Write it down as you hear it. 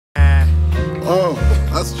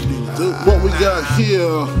That's what you need to do. What we got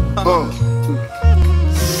here,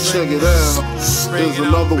 check it out. There's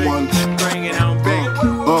another one.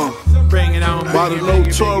 By the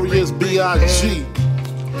Notorious B.I.G.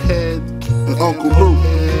 Head and Uncle Luke,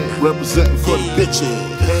 representing for the bitches.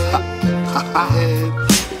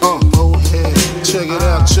 Check it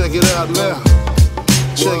out, check it out now.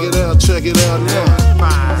 Check it out, check it out now.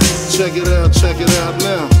 Check it out, check it out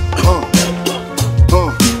now.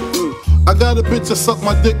 I got a bitch that suck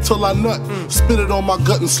my dick till I nut. Spit it on my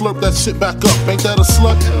gut and slurp that shit back up. Ain't that a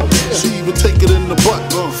slut? She even take it in the butt.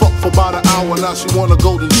 Fuck for about an hour, now she want a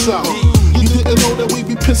golden shower. You didn't know that we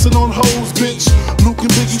be pissing on hoes, bitch. Luke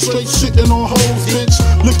and Biggie straight shitting on hoes, bitch.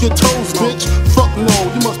 Lick your toes, bitch. Fuck no,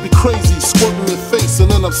 you must be crazy. Squirting your face and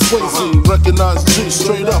then I'm swayzy. Recognize G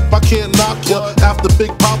straight up, I can't knock ya. After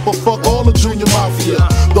Big Papa, fuck all the junior mafia.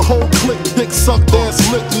 The whole clique, dick sucked ass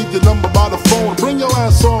lick. Need your number by the phone, bring your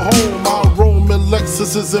ass on home. I roam in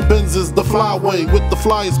Lexuses and Benzes, the flyway. With the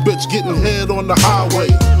flyest bitch getting head on the highway.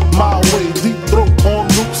 My way, deep throat on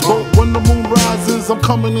Luke's boat. When the moon rises, I'm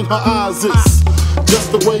coming in her eyes. It's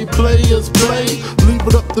just the way players play. Leave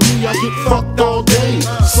it up to me, I get fucked all day.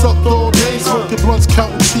 Sucked all day, smoking blunts,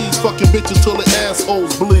 counting cheese. Fucking bitches till the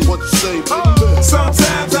assholes bleed. What you say, baby?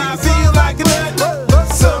 Sometimes I feel like a nut,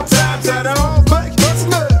 sometimes I don't. But bust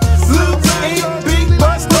nuts, little tiny big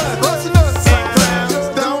bust nuts, and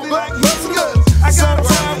clowns don't like bust nuts. I got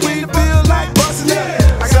time we feel like bustin'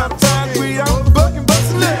 nuts. I got time we don't fucking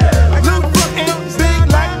bustin' nuts. Little fucking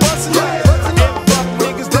big like bustin' nuts, and fuck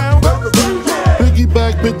niggas down. Biggie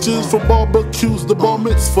bag bitches from barbecues to bar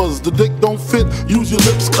mitzvahs. The dick don't fit, use your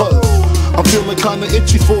lips, cuz I'm feeling kinda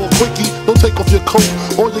itchy for a quickie. Don't take off your coat,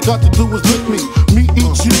 all you got to do is lick me. Me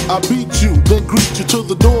eat you, I beat you, then greet you to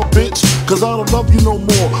the door, bitch. Cause I don't love you no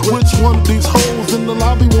more. Which one of these hoes in the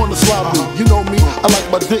lobby wanna slap me? You know me, I like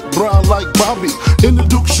my dick brown like Bobby. In the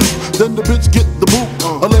Duke shoot, then the bitch get the boot.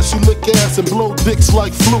 Unless she lick ass and blow dicks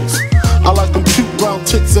like flutes. I like them cute round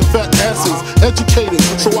tits and fat asses. Educated,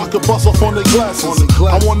 so I can bust off on their glasses.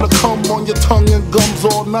 I wanna come on your tongue and gums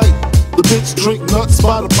all night. The bitch drink nuts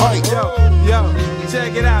by the pint. Yo,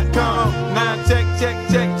 check it out, come on. Now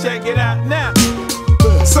check it out now.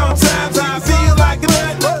 Sometimes I feel like a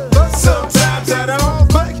nut, sometimes I don't.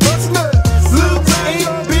 But bust nuts, little tiny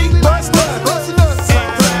big bust nuts,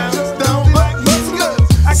 and clowns don't like bust nuts.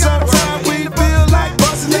 I got time we feel like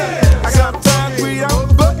bustin' nuts. I got time we don't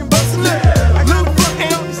fucking bust nuts. Little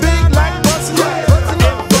fucking big like bust nuts,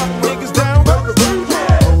 and fuck niggas down.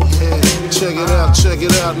 Check it out, check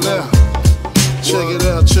it out now. Check it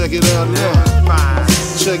out, check it out now.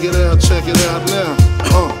 Check it out, check it out now.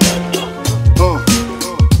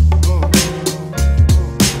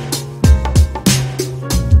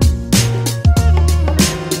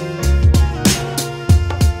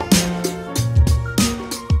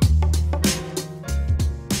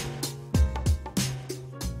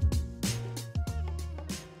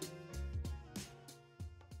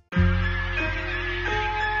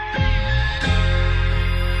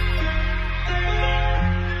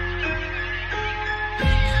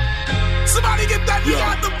 Somebody get that nigga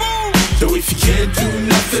out the boom. So if you can't do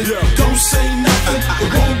nothing, don't say nothing. It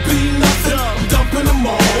won't be nothing. I'm dumping them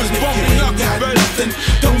all. And if you ain't got nothing,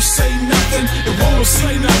 don't say nothing. It won't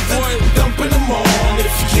say nothing. I'm dumping them all. And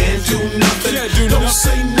if you can't do nothing, don't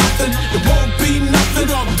say nothing. It won't be nothing.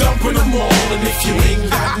 I'm dumping them all. And if you ain't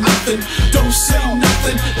got nothing, don't say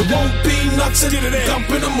nothing. It won't be nothing.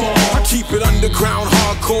 Dumping them all. I keep it underground,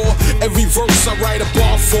 hardcore. Every verse I write a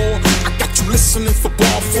bar for. I got you listening for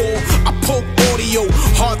bar 4. I poke audio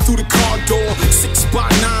hard through the car door. 6 by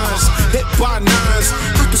 9s, hit by 9s.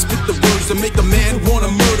 I can spit the words that make a man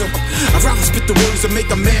wanna murder. I'd rather spit the words that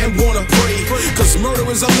make a man wanna pray. Cause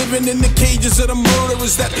murderers are living in the cages of the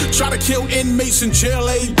murderers that try to kill inmates in jail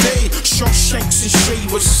a day. Shawshanks and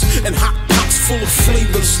shavers and hot pots full of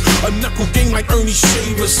flavors. A knuckle gang like Ernie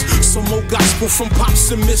Shavers. Some more gospel from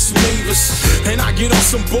Pops and Miss Mavis. And I get on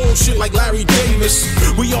some bullshit like Larry Davis.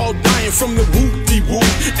 We all dying from the whoop-de-whoop.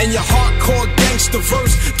 And your hardcore gangster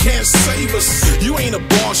verse can't save us. You ain't a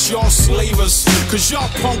boss, y'all slavers. Cause y'all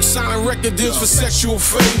punks signing record deals for sexual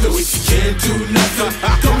favors. If you can't do nothing,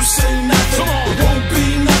 don't say nothing. It won't be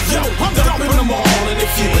nothing. Yo, I'm dumping them all. And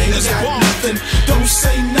if you ain't got nothing, don't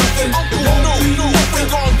say nothing. It won't be nothing.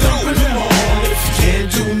 I'm dumping them all. And if you can't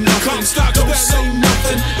do nothing, don't say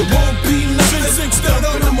nothing. It won't be nothing.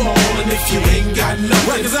 Dumping them all. And if you ain't got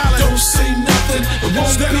nothing, don't say nothing. nothing, it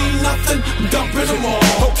won't be nothing, I'm dumping them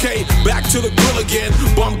all. Okay, back to the grill again.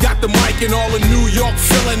 Bum got the mic and all of New York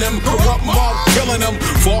filling them. Corrupt mob killing them.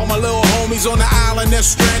 For all my little homies on the island that's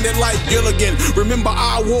stranded like Gilligan. Remember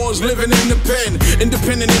our wars living in the pen.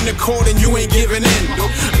 Independent in the court and you ain't giving in.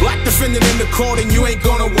 Black defendant in the court and you ain't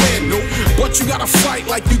gonna win. But you gotta fight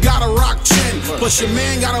like you got a rock chin. Plus your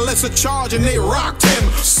man got a lesser charge and they rocked him.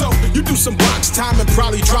 So you do some box time and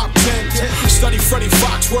probably drop 10. Study Freddie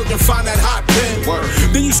Fox work and find that hot pen.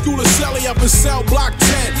 Then you school a celly up and sell block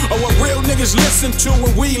 10. Or what real niggas listen to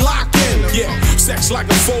when we lock in. Yeah, sex like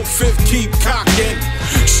a 4/5 keep cocking.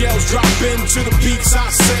 Shells drop into the beats I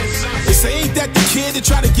send. They say ain't that the kid that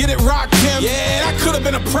tried to get it rocked him? Yeah, that could have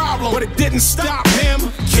been a problem, but it didn't stop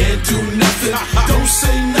him. Can't do nothing, don't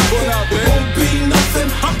say nothing, it won't be nothing,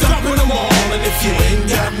 I'm dumping them all. And if you ain't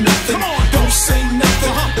got nothing, don't say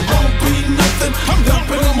nothing, it won't be nothing, I'm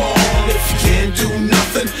dumping them all. If you can't do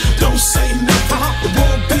nothing, don't say nothing, it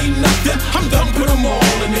won't be nothing, I'm dumping them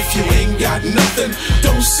all. And if you ain't got nothing,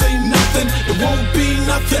 don't say nothing, it won't be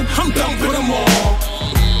nothing, I'm dumping them all.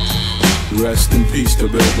 Rest in peace to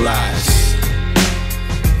Bill Blas.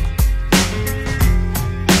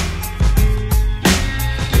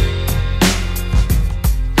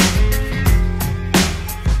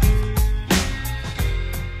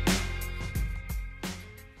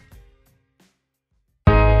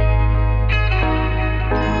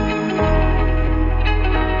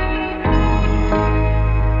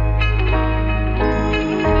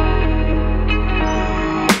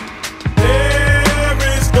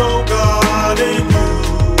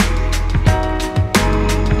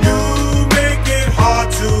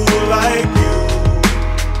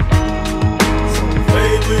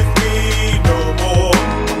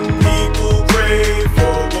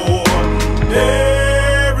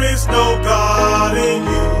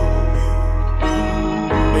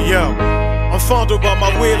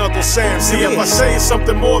 See, if I say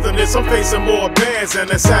something more than this, I'm facing more bans and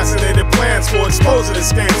assassinated plans for exposing the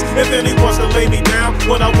scams. And then he wants to lay me down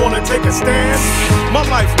when I want to take a stand. My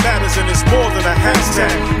life matters and it's more than a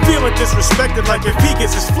hashtag. Feeling disrespected like if he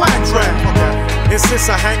gets his flag dragged. And since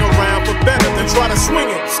I hang around for better than try to swing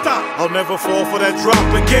it, stop, I'll never fall for that drop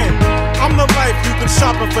again. I'm the life you've been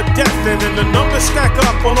shopping for death in, and the numbers stack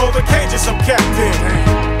up on all the cages I'm kept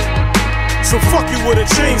in. So fuck you with a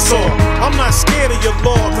chainsaw. I'm not scared of your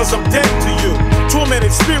law, cause I'm dead to you.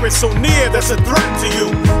 Tormented spirits so near, that's a threat to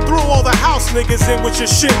you. Throw all the house niggas in with your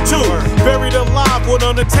shit too. Buried alive with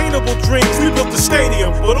unattainable dreams. We built the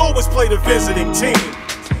stadium, but always play the visiting team.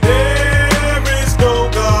 There is no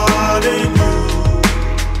God in you.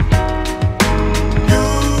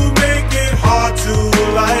 You make it hard to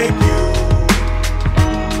like you.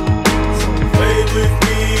 So play with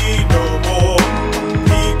me no more.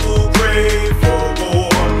 For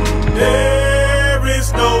war. There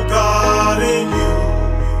is no God in you.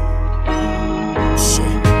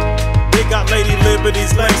 Shit. They got Lady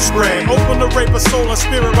Liberty's legs spread. Open to rape a soul and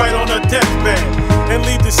spirit right on her deathbed. And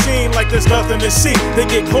leave the scene like there's nothing to see. They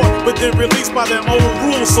get caught, but then released by their own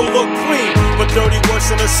rules, so look clean. But dirty worse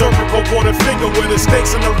than a serpent, purport a finger. Where the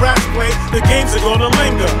stakes and the raps play, the games are gonna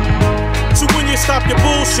linger. So when you stop your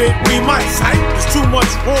bullshit, we might. There's too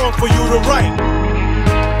much wrong for you to right.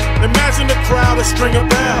 Imagine the crowd, a string of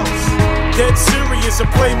bells. Dead serious and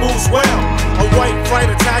play moves well. A white fright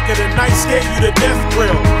attack at a night scare you to death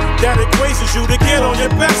grill. That equations you to get on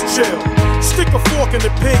your best chill. Stick a fork in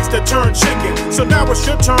the pigs that turn chicken. So now it's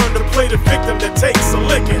your turn to play the victim that takes a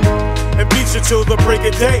licking. And beat you till the break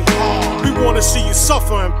of day. We wanna see you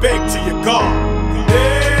suffer and beg to your God.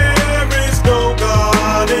 There is no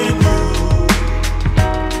God in you.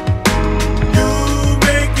 You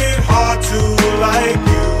make it hard to like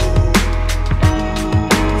you.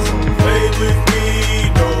 With me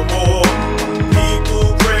no more.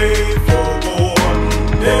 People crave for war.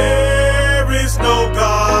 There is no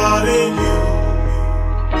God in you.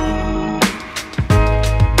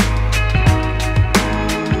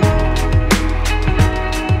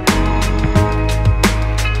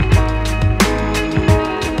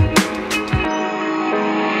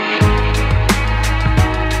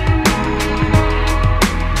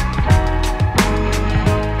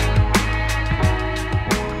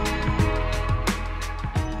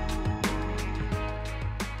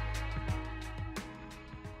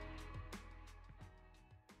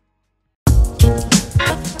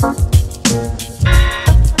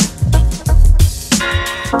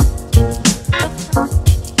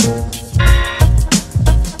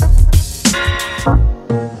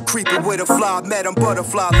 Met him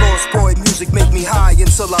butterfly, lost boy, music make me high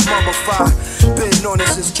until I mummify. Been on it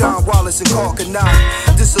since John Wallace and Cork and I.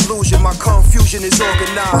 Disillusion, my confusion is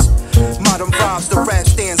organized. Modern vibe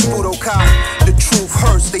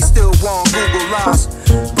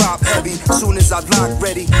I lock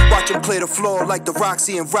ready. Watch him clear the floor like the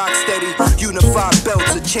Roxy and Rocksteady. Unified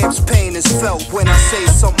belts, a champ's pain is felt when I say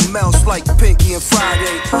something else like Pinky and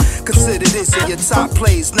Friday. Consider this in your top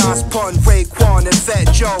plays. Nas, Pun, Raekwon, and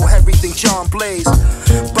Fat Joe. Everything John Blaze.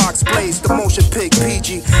 Box Blaze, the motion pick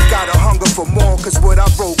PG. Got a hunger for more, cause what I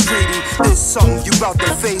wrote greedy. This something you bout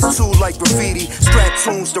to face too like graffiti. Strap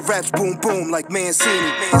tunes, the raps boom boom like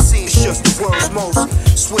Mancini. It's just the world's most.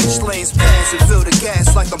 Switch lanes, pass and fill the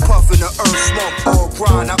gas like I'm puffing the earth smoke. All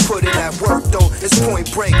grind, I put in that work though. It's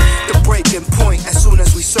point break, the breaking point. As soon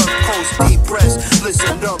as we surf coast, deep breaths.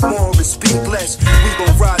 Listen up more and speak less. We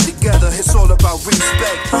gon' ride together, it's all about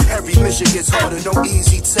respect. Every mission gets harder, no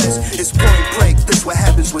easy test. It's point break, this what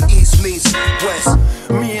happens when East meets West.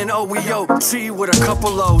 Me and OEOT with a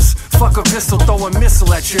couple O's. Fuck a pistol, throw a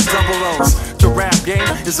missile at your double O's. The rap game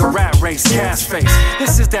is a rat race, gas face.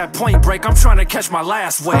 This is that point break, I'm trying to catch my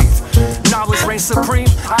last wave. Knowledge reigns supreme,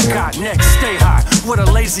 I got next. Stay high, with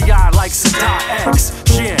a lazy eye like Sadat X.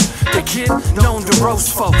 Yeah, the kid known to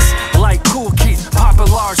roast folks. Like Cool Keith, Papa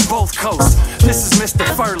Large, both coasts. This is Mr.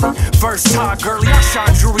 Furley, verse Todd Gurley. I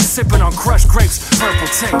shine jewelry sipping on crushed grapes, purple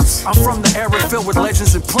tapes. I'm from the era filled with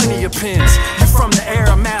legends and plenty of pins. You from the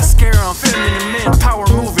era, mascara, I'm feminine men. Power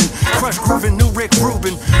moving, crush grooving, new Rick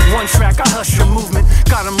Rubin. One track, I hush your movement.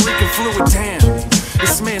 Got him leaking fluid, damn.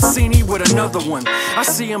 It's Mansini with another one. I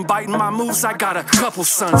see him biting my moves, I got a couple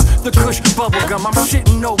sons. The Kush bubblegum, I'm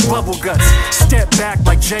shitting no bubble guts. Step back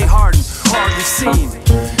like Jay Harden, hardly seen.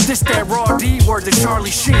 This that raw D word to Charlie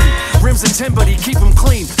Sheen. Rims of timber, he keep them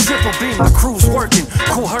clean. Triple beam, the crew's working.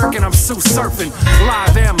 Cool Herc and I'm Sue surfing.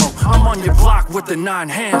 Live ammo, I'm on your block with the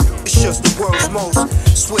 9-handle. It's just the world's most.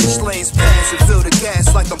 Switch lanes, pass and fill the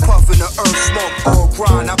gas like I'm puffing the earth smoke. All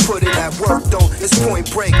grind, I put in that work though. It's point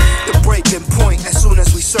break, the breaking point. As soon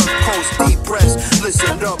as we surf coast, deep breaths.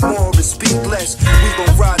 Listen up more and speak less. We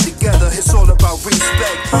gon' ride together, it's all about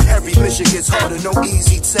respect. Every mission gets harder, no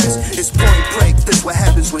easy test. It's point break, this what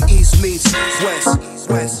happens when East meets West.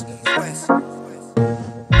 West, West.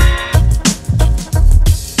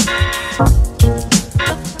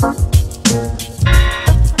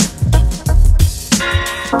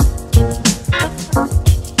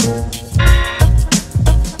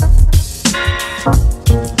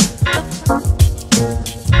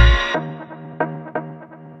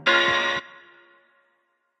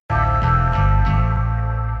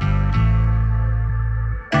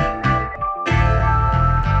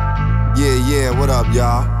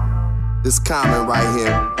 Y'all, this comment right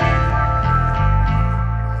here,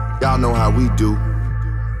 y'all know how we do.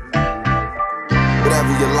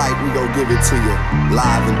 Whatever you like, we gon' give it to you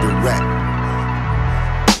live and direct.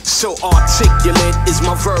 So articulate is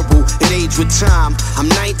my verbal, it age with time. I'm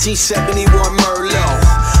 1971 Merlot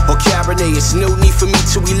or Cabernet, it's no need for me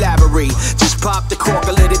to elaborate. Just pop the cork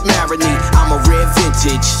and let it marinate. I'm a rare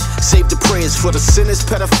vintage, save the prayers for the sinners,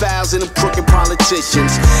 pedophiles, and them crooked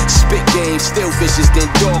politicians. Spit games, still vicious than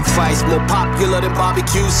dog fights. More popular than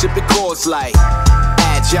barbecue, sipping Coors Light.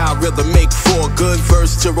 Agile rhythm make for a good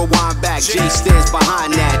verse to rewind back. Jay stands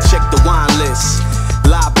behind that, check the wine list.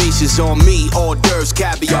 Libations on me, hors d'oeuvres,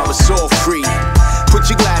 caviar, it's all free. Put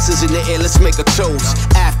your glasses in the air, let's make a toast.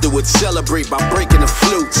 Afterwards, celebrate by breaking the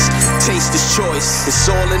flutes. Taste is choice, it's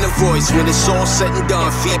all in the voice. When it's all said and done,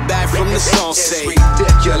 feedback from the song say it's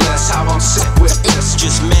ridiculous how I'm sick with this.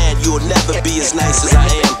 Just mad you'll never be as nice as I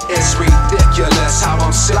am. It's ridiculous how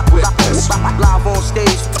I'm sick with this. Live on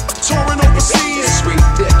stage, touring overseas. It's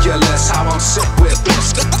ridiculous how I'm sick with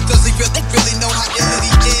this. Does he really know how ill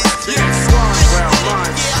he is? Yes, live on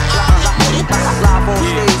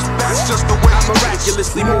stage, that's just the way I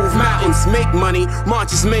miraculously move mountains, make money.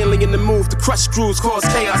 Monch is mainly in the move to crush crews, cause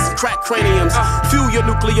chaos and crack craniums. Fuel your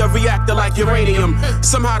nuclear reactor like uranium.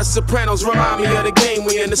 Somehow the Sopranos remind me of the game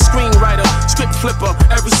we in. The screenwriter, script flipper,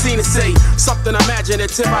 every scene to say something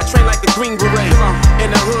imaginative. I train like the Green Beret in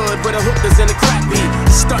the hood where the hookers and the crack beat.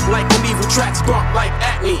 Stuck like medieval tracks, bump like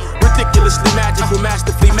acne. Ridiculously magical,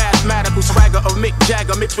 masterfully mathematical swagger of Mick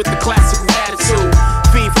Jagger mixed with the classical attitude.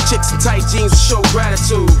 Fiend for chicks in tight jeans to show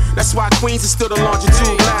gratitude. That's why Queens is still the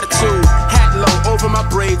longitude, latitude. Hat low over my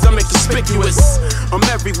braids, I'm inconspicuous. I'm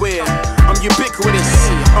everywhere, I'm ubiquitous.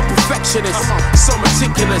 I'm perfectionist, so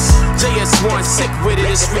meticulous. JS1 sick with it,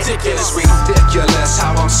 it's ridiculous. It's ridiculous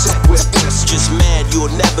how I'm sick with this. Just mad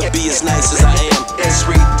you'll never be as nice as I am. It's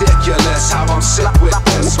ridiculous how I'm sick with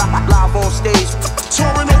this. Live on stage,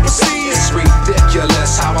 touring overseas. It's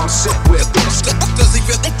ridiculous how I'm sick with this. Does he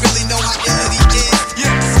really know how ill he is?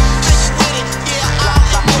 Yes.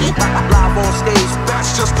 Live on stage,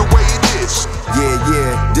 that's just the way it is.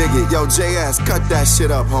 Yeah, dig it. Yo, JS, cut that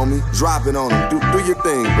shit up, homie. Drop it on him. Do your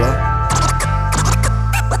thing, bro.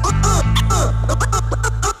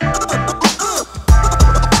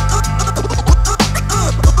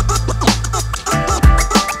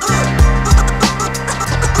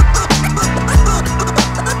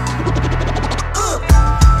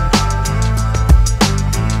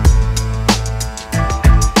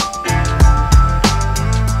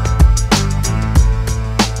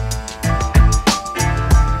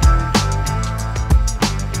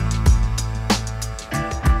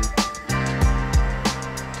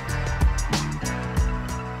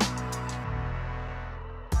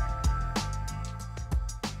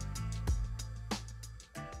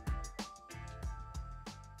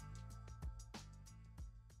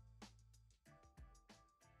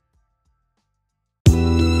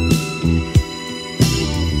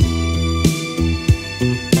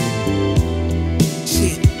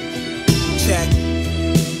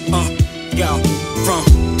 Yo, from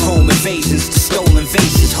home invasions to stolen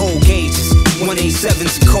vases, whole gauges,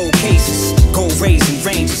 187s and cold cases, gold raising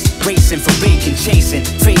ranges, racing for bacon, chasing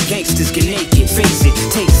fake gangsters get naked, face it,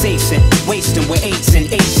 take safes and wasting with 8s and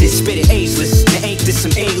 8s, spit it ageless. Now ain't this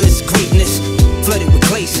some A-list greatness? Flooded with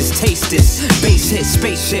glaciers, taste this, bass hit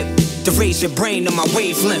spaceship to raise your brain to my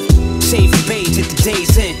wavelength. Shave your beige at the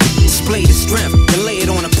day's end, display the strength, and lay it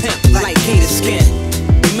on a pimp like gator skin.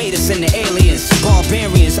 They made us into aliens,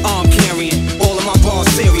 barbarians, arm carrying, all of my bars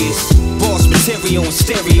serious. Boss material and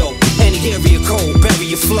stereo, any area code, bury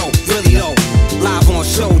your flow, really low. Live on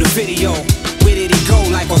show, the video, where did he go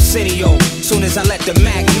like Arsenio? Soon as I let the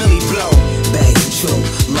Mac Millie blow. Bags of chill,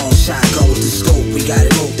 long shotgun with the scope. We got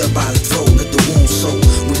it roped up by the throat, let the wound soak.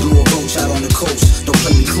 We blew a roach out on the coast, don't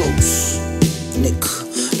play me close. Nick,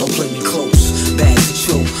 don't play me close. Bags of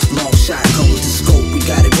chill, long shotgun with the scope. We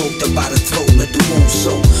got it roped up by the throat, let the wound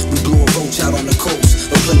soak. We blew a roach out on the coast,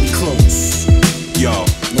 don't play me close. Yo,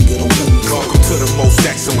 nigga, don't play me close. Welcome to the most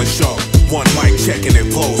excellent show. One mic checking it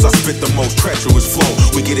blows. I spit the most treacherous flow.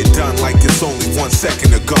 We get it done like it's only 1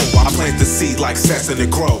 second ago. I plant the seed like cess and it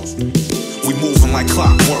grows. We moving like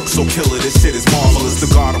clockwork, so killer, this shit is marvelous. The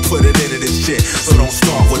God will put it into this shit, so don't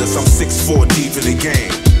start with us. I'm 6'4" deep in the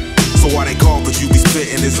game. So why they garbage you be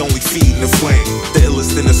spitting is only feeding the flame. The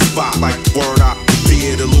illest in the spot like word eye. Be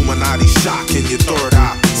it Illuminati shock in your third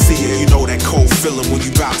eye. See it, you know that cold feeling when you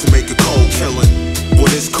bout to make a cold killing. Well,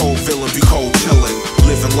 this cold villain be cold chillin'.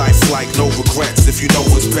 Living life like no regrets. If you know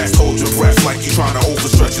what's best, hold your breath like you trying to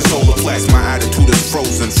overstretch your solar plex. My attitude is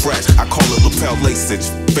frozen fresh. I call it lapel lasage,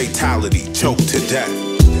 fatality, choke to death.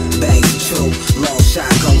 Bags of chill, long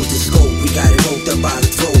shotgun with the scope. We got it roped up by the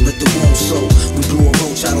throat, let the wound soak. We blew a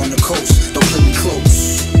roach out on the coast, don't play me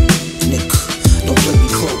close. Nick, don't play me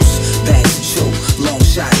close. Bags of chill, long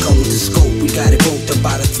shotgun with the scope. We got it roped up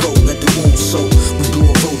by the throat, let the wound soak. We blew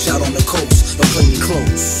a roach out on the coast, don't play me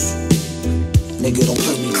close. Nigga, don't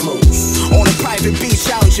play me close. On a private beach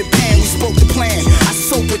out in Japan, we spoke the plan. I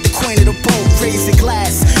soak with the queen of the boat, raise the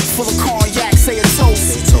glass, full of cognac, say a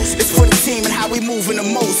toast. It's for the team and how we moving the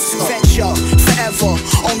most. Venture, forever,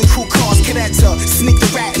 only crew cars can enter. Sneak the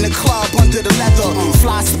rat in the club under the leather.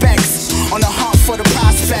 Fly specs, on the hunt for the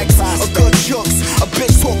prospects. A good jokes, a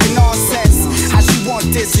bitch talking nonsense. How she want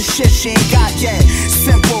this and shit she ain't got yet.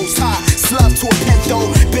 Symbols, slug to a pinto.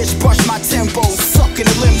 Bitch brush my tempo, suck in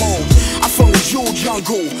the limo. I'm from the Jewel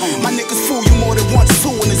jungle. My niggas fool you more than once,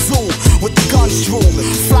 two in the zoo. With the guns drew,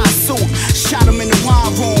 fly suit, shot him in the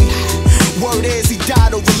wine room. Word is he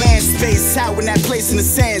died over land space. Out in that place in the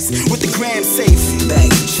sands with the gram safe.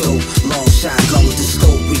 Bags of chill, long shotgun with the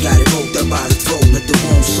scope. We got it roped up by the throat, let the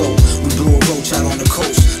wound soak. We blew a roach out on the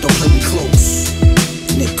coast, don't play me close.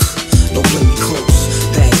 Nick, don't play me close.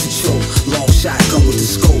 Bags of chill, long shotgun with the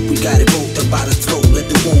scope. We got it roped up by the throat, let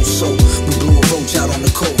the wound soak. We blew a roach out on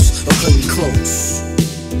the coast, don't play me close.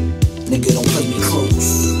 Nigga, don't play me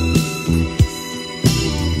close.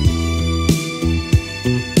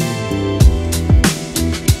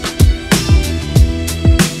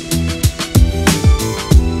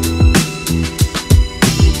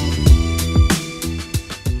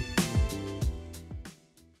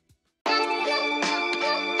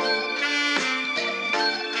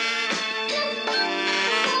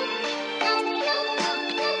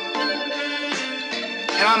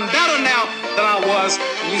 And I'm better now than I was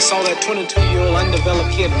when you saw that 22-year-old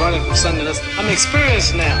undeveloped kid running from something else. I'm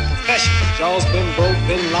experienced now, professional. Jaw's been broke,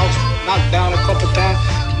 been lost, knocked down a couple times.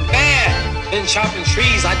 Bad. Been chopping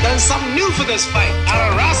trees. I done something new for this fight. I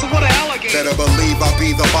done wrestled with an alligator. Better believe I'll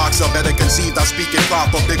be the boxer. Better conceived, I speak it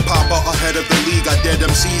proper. Big Papa ahead of the league. I dead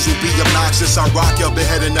MCs who be obnoxious. I rock your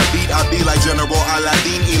behead in the beat. I be like General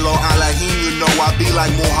Aladdin, Elo Alahim. You know I be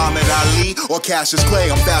like Muhammad Ali or Cassius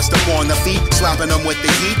Clay. I'm fast up on the feet, slapping them with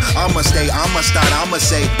the heat. I'ma stay, I'ma start, I'ma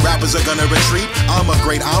say rappers are gonna retreat. I'ma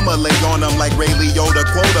grade, I'ma lay on them like Ray Liotta.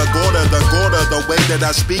 Quota, Gorda, the way that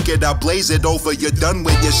I speak it, I blaze it over. You're done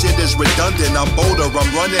with your shit is redundant. I'm bolder, I'm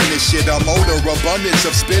running this shit. I'm older, abundance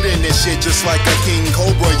of spitting this shit. Just like a king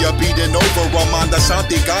cobra, you're beating over. Ramanda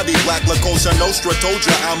Santi Gotti, Black La Cosa Nostra. Told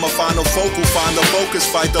ya I'm a final focal. Find the focus,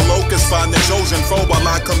 fight the locust. Find the chosen foe while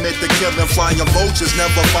I commit the killing. Flying vultures,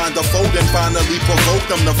 never find the fold. And finally provoke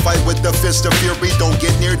them to fight with the fist of fury. Don't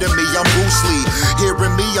get near to me, I'm Bruce Lee.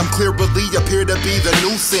 Hearing me, I'm clearly appear to be the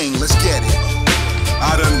new thing. Let's get it.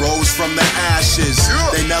 I done rose from the ashes.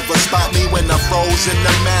 They never stop me when I froze in the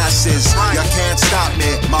masses. You can't stop me,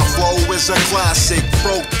 my flow is a classic.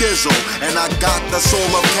 Broke Dizzle, and I got the soul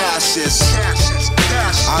of Cassius.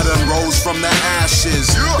 I done rose from the ashes.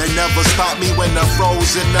 They never stop me when the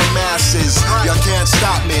froze in the masses. You can't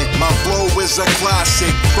stop me, my flow is a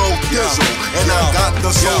classic. Pro Dizzle, and I got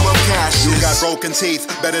the soul of Cassius. You got broken teeth,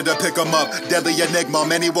 better to pick them up. Deadly enigma,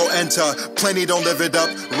 many will enter. Plenty don't live it up,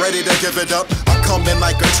 ready to give it up. I come in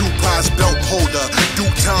like a 2-pies belt holder. Due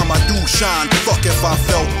time I do shine, fuck if I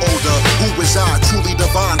felt older. Who is I, truly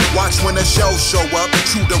divine? Watch when the shells show up.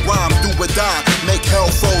 True to rhyme, do or die. Make hell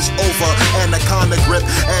froze over. Anaconda grip,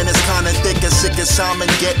 and it's kinda thick and sick as Simon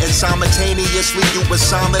get. And simultaneously you was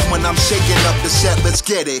silent when I'm shaking up the set. Let's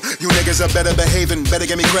get it. You niggas are better behaving, better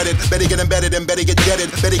give me credit. Better get embedded and better get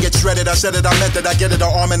deaded. Better get shredded. I said it, I meant it. I get it, a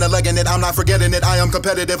arm and a leg in it. I'm not forgetting it. I am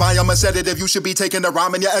competitive, I am a sedative. You should be taking the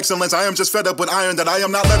rhyme and your excellence. I am just fed up with iron that I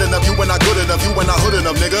am not letting up. You were not good enough, you were not hood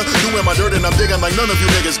enough, nigga. You in my dirt and I'm digging like none of you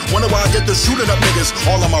niggas. Wonder why I get the shooting up niggas.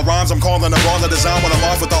 All of my rhymes I'm calling the raw, the design. When I'm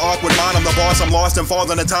off with the awkward mind, I'm the boss. I'm lost and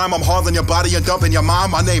falling in time. I'm hauling your body and dumping your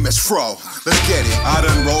mind. My name is Fro. Let's get it. I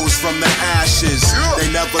done rose from the ashes. They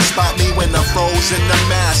never stop me when the froze in the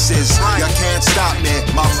masses. You can't stop me.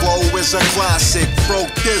 My flow is a classic. Fro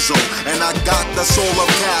Dizzle, and I got the soul of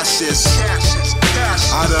Cassius.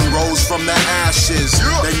 I done rose from the ashes.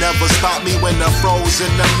 They never stop me when the froze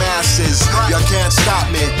in the masses. You can't stop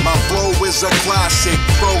me. My flow is a classic.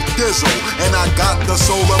 Fro Dizzle, and I got the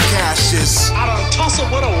soul of Cassius. I done tussle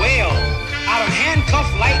with a whale. I done handcuff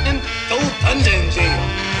lightning, throw thunder in jail.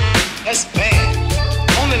 That's bad.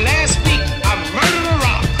 Only last week I murdered a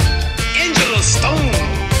rock, injured a stone,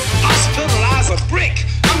 hospitalized a brick.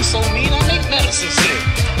 I'm so mean I make medicine sick.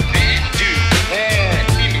 Dude, bad,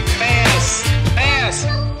 fast.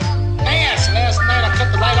 Last night I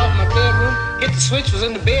cut the light off in my bedroom, hit the switch, was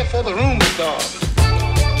in the bed before the room was dark.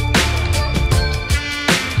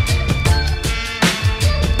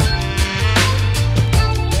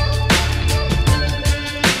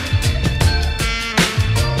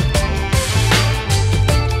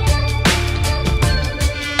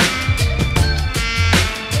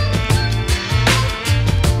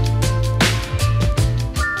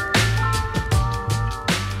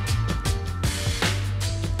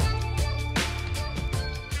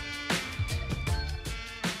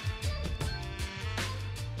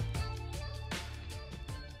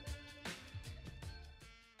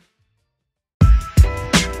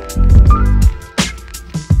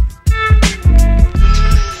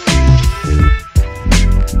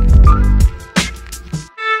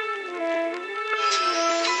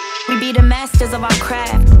 Of our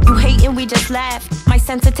craft, you hating, we just laugh. My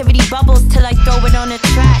sensitivity bubbles till I throw it on the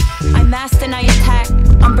track. I masked and I attack.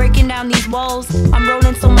 I'm breaking down these walls. I'm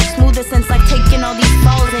rolling so much smoother since I've taken all these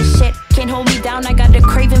falls and shit. Can't hold me down, I got the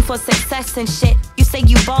craving for success and shit. You say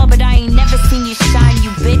you ball, but I ain't never seen you shine,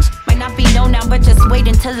 you bitch. Might not be known now, but just wait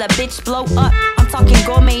until a bitch blow up. I'm talking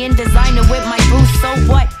gourmet and designer with my boots, so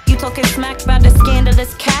what? You talking smack about a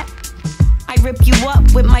scandalous cat? I rip you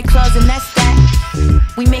up with my claws and that's that.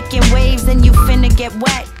 We making waves and you finna get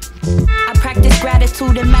wet. I practice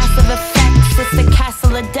gratitude and massive effects. It's the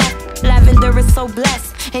castle of death. Lxvndr is so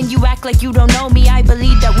blessed. And you act like you don't know me, I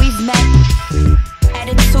believe that we've met.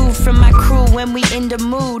 Attitude from my crew when we in the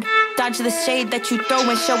mood. Dodge the shade that you throw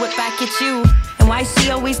and show it back at you. And why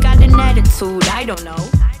she always got an attitude, I don't know.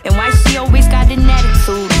 And why she always got an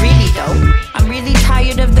attitude, really though. I'm really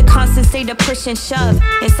tired of the constant state of push and shove.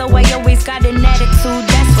 And so I always got an attitude,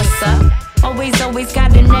 that's what's up. Always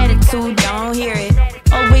got an attitude, don't hear it.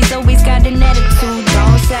 Always got an attitude,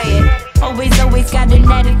 don't say it. Always got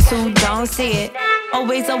an attitude, don't see it.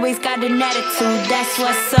 Always got an attitude, that's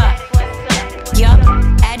what's up. Yup,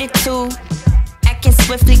 attitude. Acting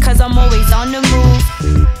swiftly cause I'm always on the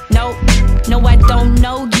move. No, I don't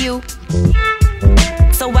know you.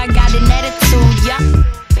 So I got an attitude, yup.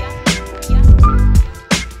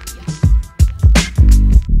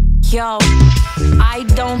 Yo, I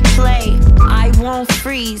don't play, I won't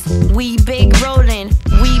freeze. We big rollin',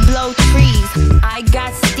 we blow trees. I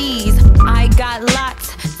got steez, I got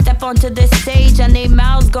lots. Step onto the stage and they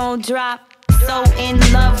mouths gon' drop. So in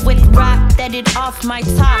love with rap that it off my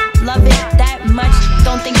top. Love it that much,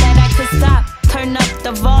 don't think that I could stop. Turn up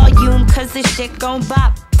the volume cause this shit gon'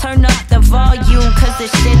 bop. Turn up the volume cause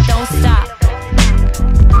this shit don't stop.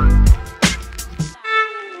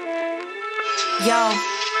 Yo.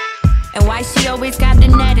 And why she always got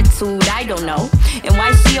an attitude, I don't know. And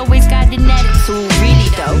why she always got an attitude, really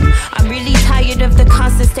though. I'm really tired of the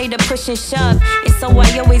constant state of push and shove. And so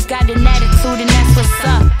I always got an attitude and that's what's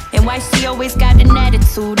up. And why she always got an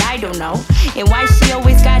attitude, I don't know. And why she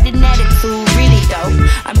always got an attitude, really though.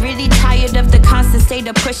 I'm really tired of the constant state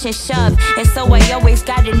of push and shove. And so I always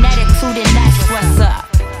got an attitude and that's what's up.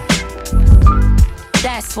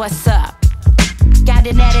 That's what's up. Got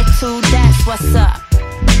an attitude, that's what's up.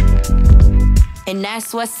 And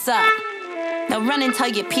that's what's up. Now run and tell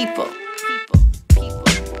your people.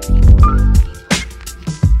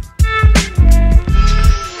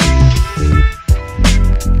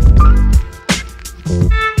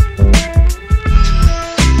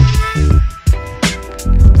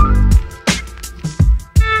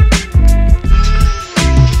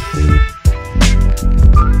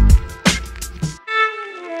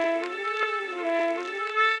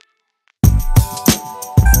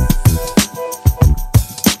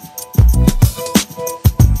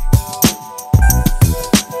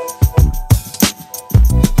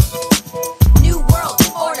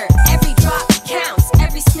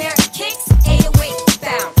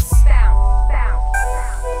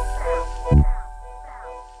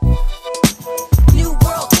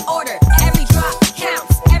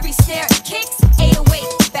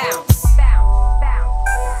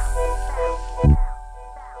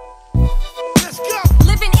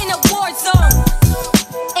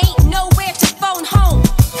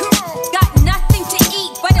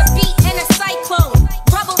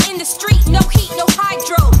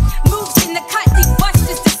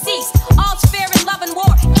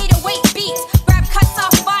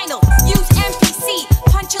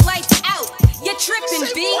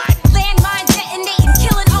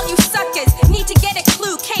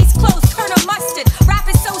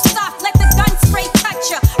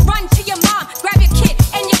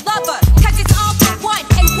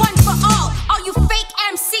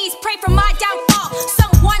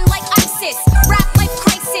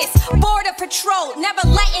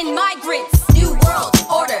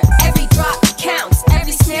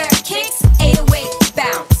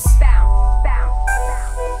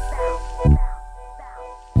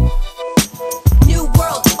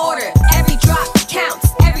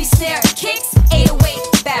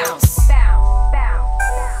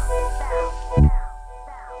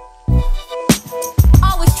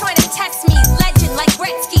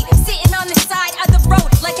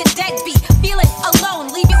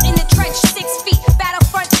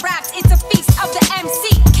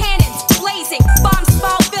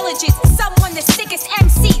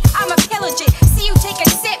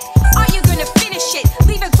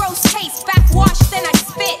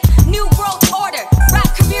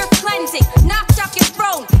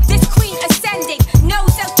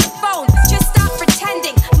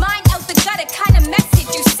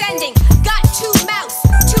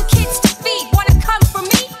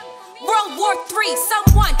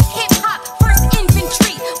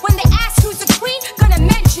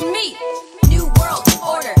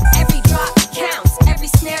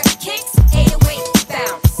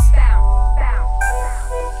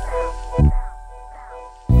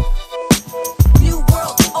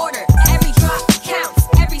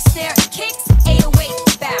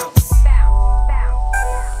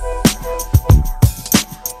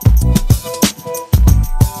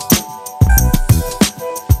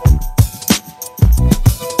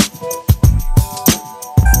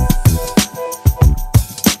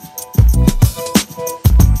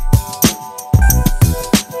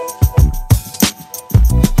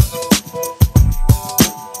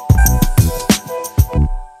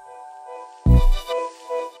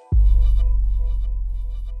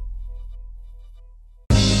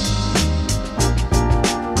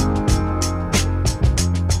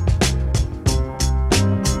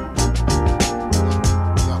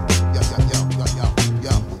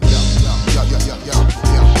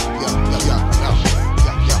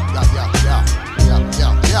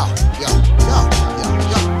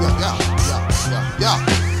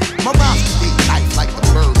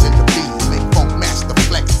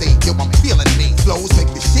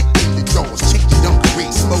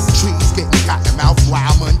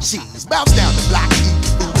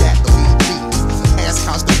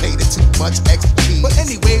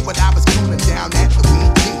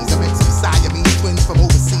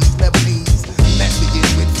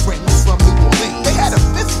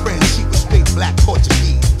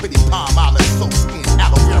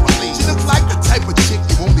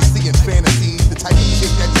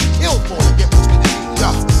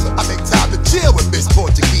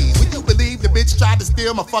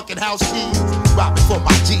 My fucking house keys, robbing for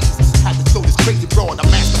my G's. Had to throw this crazy bro on the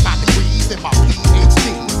mastermind degrees in my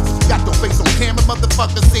PhDs. Got the face on camera,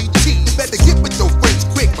 motherfucker, say cheese. You better get with your friends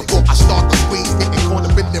quick before I start the squeeze. Getting caught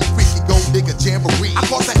up in them freaky gold digger jamboree. I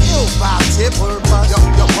call the ill vibe tip. Word buzz. Yo,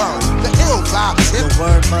 yo, word. The ill vibe tip. Your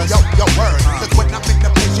word buzz. Yo, yo, word. Cause when I'm in the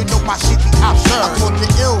place, you know my shit be absurd. I call the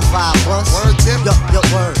ill vibe buzz. Word tip. Yo, yo,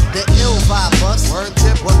 word. The ill vibe buzz. Word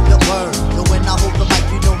tip. What the word? Yo, when I hold the mic,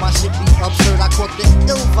 you know my shit be absurd. I call the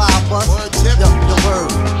ill vibe buzz. Word tip. Yo, yo,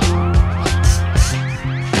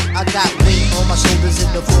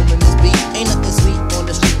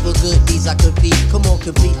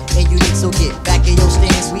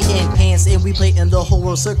 and we play in the whole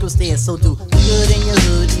world circumstance. So do good in your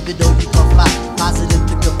hood, even though you can fly. Positive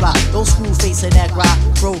to comply. Don't screw face and act right.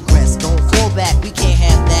 Progress, don't fall back. We can't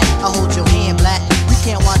have that. I hold your hand, black. We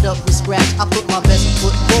can't wind up with scratch. I put my best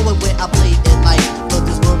foot forward when I play in life. But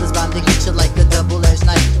this world is bound to get you like a double-edged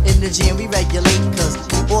knife. In the gym we regulate, cause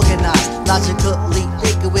we organize. Logically,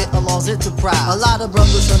 thinking with a law's enterprise. A lot of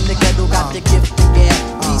brothers from the ghetto got the gift to gab.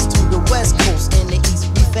 Peace to the west coast and the east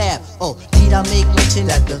we fab. Oh, need I make mention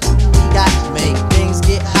that the crew we got make things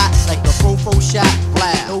get hot like a fofo shot.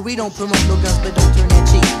 Blast. No, we don't promote no guns, but don't turn that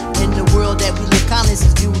cheek. In the world that we live, kindness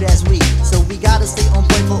is viewed as weak. So we gotta stay on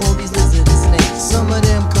point for all these lizards and snakes. Some of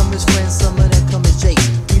them come as friends, some of them come as jakes.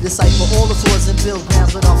 We decipher all the flaws and build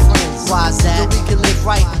grounds with our friends. Why's that? So we can live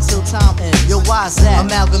right until time ends. Yo, why's that?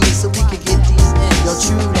 Amalgamate so we can get these ends. Yo,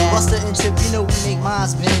 true that. Busta and Trip, you know we make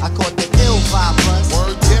minds bend. I caught the ill vibe buzz.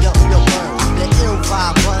 Word tip. Yo, word. The ill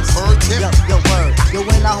vibe buzz. Word tip. Yo, word. Yo,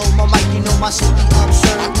 when I hold my mic, you know my shit be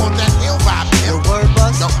absurd. I caught that ill vibe tip. Yo, word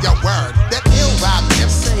buzz. Yo, word. That ill vibe tip.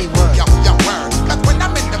 Say word. Yo, word. Cause when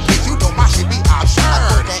I'm in the place, you know my shit be absurd. I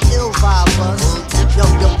caught that ill vibe buzz. Word tip.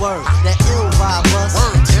 Yo, word. That ill vibe buzz.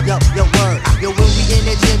 Word tip. Yo, word. Yo, when we in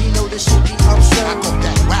the gym, you know the shit be absurd. I caught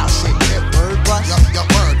that wild shit tip. Word buzz. Yo,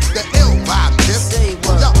 word. The ill vibe tip. Say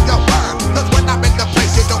word. Yo, word. Cause when I'm in the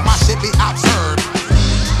place, you know my shit be absurd.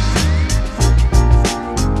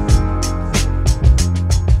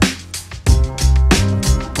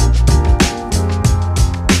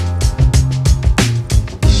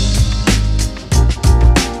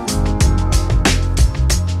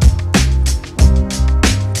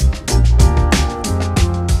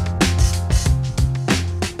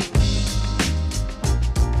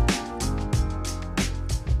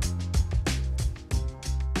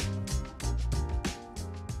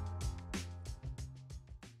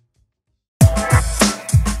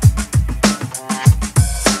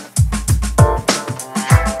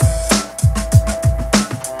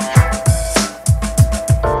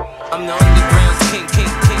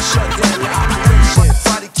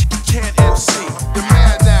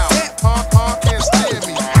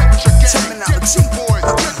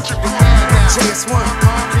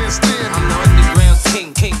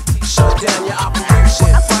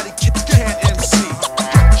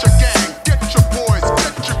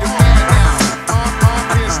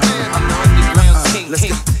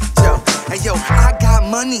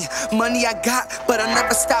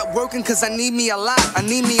 Cause I need me a lot, I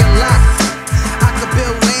need me a lot. I could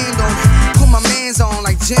build land on it, put my mans on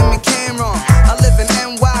like Jim and Cameron. I live in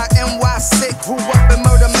NY sick. Grew up in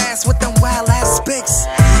Murder Mass with them wild ass spics.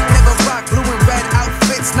 Never rock blue and red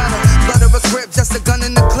outfits. Not a blood or a grip, just a gun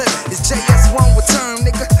in the clip. It's JS1 with term,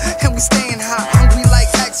 nigga, and we staying hot. Hungry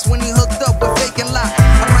like X when he hooked up with vacant lot.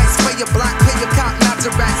 I might spray your block, pay your cop, not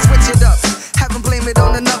to rat. Switch it up, have him blame it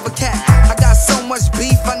on another cat. I got so much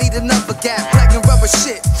beef, I need another gap. Black and rubber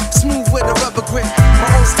shit. Smooth with a rubber grip.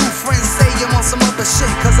 My old school friends say I'm on some other shit.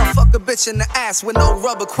 Cause I fuck a bitch in the ass with no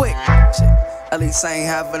rubber quick. Shit, at least I ain't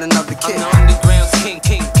having another kid. I'm the underground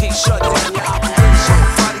king. Shut down your operation.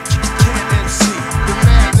 Nobody can't MC. You're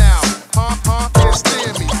mad now. Can't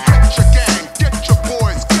stand me. Get your gang, get your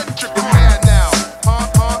boys, get your mad now.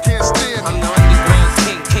 Can't stand me. I'm the underground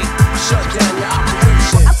king. Shut down your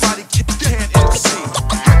operation. Nobody can't MC.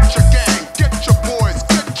 Get your gang, get your boys,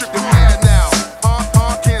 get your mad now.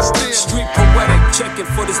 Street poetic, checking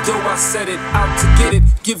for this dough, I said it. Out to get it,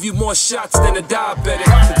 give you more shots than a diabetic.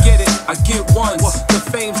 Forget it, I get ones. The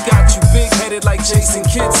fame's got you big-headed like Jason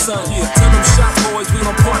Kidd's son. Tell them shop boys we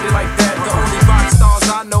don't party like that. The only rock stars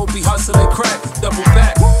I know be hustling crack. Double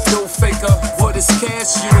back, no faker. For this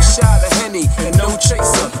cash, you a shot of Henny and no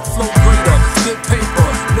chaser. Flow greater, get paper,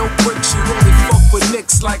 no bricks. You only fuck with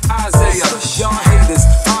nicks like Isaiah. Y'all haters,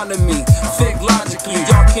 honor me, think logically.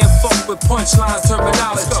 Y'all can't fuck with Punchline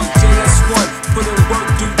Termanology. JS1, put in work,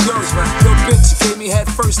 do girls. Your bitch gave me head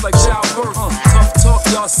first like childbirth. Tough talk,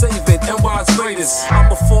 y'all save it. NY's greatest.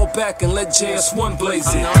 I'ma fall back and let JS1 blaze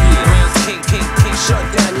it. I'm the underground king. Shut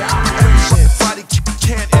down your operation. Nobody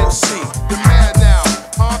can't MC. You're mad now.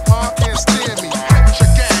 Can't stand me. Get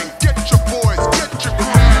your gang, get your boys, get your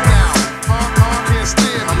mad now. Can't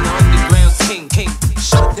stand me. I'm the underground king.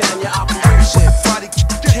 Shut down your operation. Nobody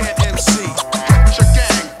can't MC. Get your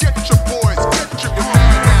gang, get your boys, get your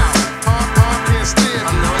mad now. Can't stand me.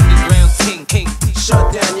 I'm the underground king.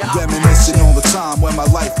 Shut down your operation. Reminiscing on the time when my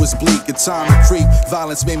life was bleak and time to creep.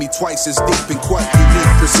 Violence made me twice as deep and quite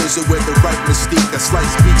unique. Precision with the right mystique. I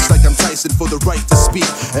slice beats like I'm Tyson for the right to speak.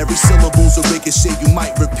 Every syllable's a ricochet you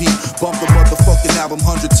might repeat. Bump the motherfucking album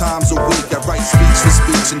 100 times a week. I write speech for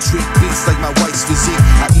speech and treat beats like my wife's physique.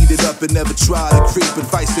 I eat it up and never try to creep.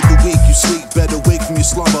 Advice to the weak, you sleep better, wake from your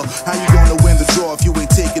slumber. How you gonna win the draw if you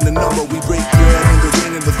ain't taking the number? We break bread in the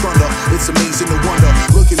rain and the thunder. It's amazing to wonder.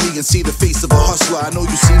 Look at me and see the face of a hustler. I know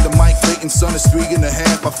you seen the mic waiting, son, it's 3.5.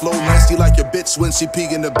 I flow nasty like your bitch when she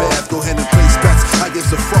pee in the bath. Go ahead and place bets. I give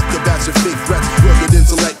a fuck about your fake threats. Rugged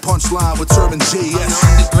intellect, punchline with Term and G. Yes.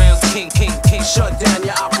 I'm the underground king. Shut down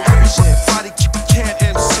your operation. Body can't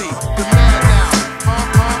MC. The man now.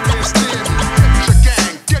 Can't stand me. Get your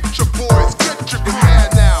gang, get your boys, get your the man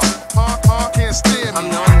now. Can't stand me. I'm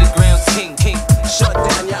the underground king. Shut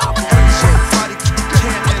down your operation. Body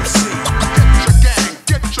can't MC. Get your gang,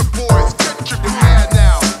 get your boys, get your the man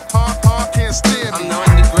now. Can't stand me. I'm the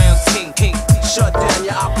underground king. Shut down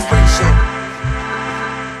your operation.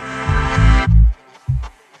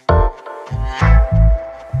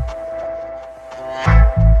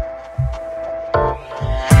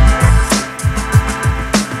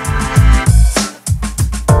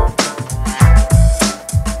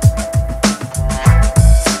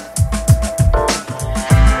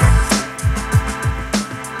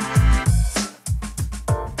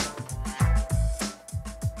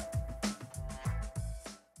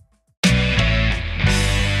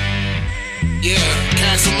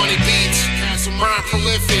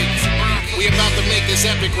 Prolifik. We about to make this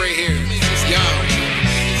epic right here. Yo.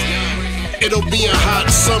 It'll be a hot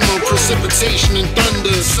summer, precipitation and thunder.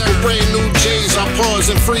 With brand new J's, I pause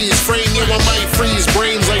and freeze. Frame, yo, I might freeze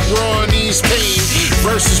brains like raw and ease pain.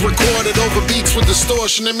 Verses recorded over beats with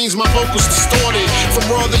distortion. That means my vocals distorted. From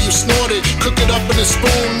raw that you snorted, cook it up in a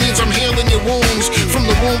spoon. Means I'm healing your wounds. From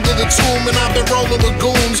the womb to the tomb, and I've been rolling with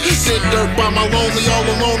goons. Did dirt by my lonely, all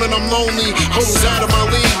alone and I'm lonely. Hoes out of my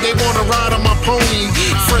league, they wanna ride on my pony.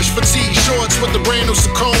 Fresh fatigue shorts with the brand new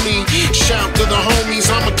Saucony. Shout to the homies,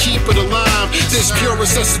 I'ma keep it alive. This pure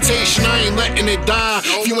resuscitation, I ain't letting it die.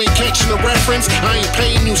 If you ain't catching the reference, I ain't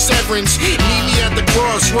paying you severance. Meet me at the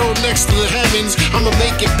crossroad next to the heavens. I'ma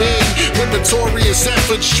make it big with notorious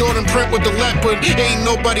efforts. Jordan print with the leopard, ain't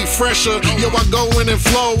nobody fresher. Yo, I go in and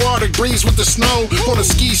flow, Arctic breeze with the snow. On a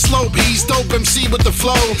ski slope, he's dope MC with the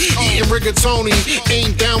flow. Eating rigatoni,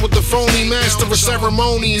 ain't down with the phony. Master of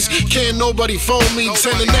ceremonies, can't nobody fold me.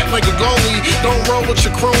 10 the net like a goalie, don't roll with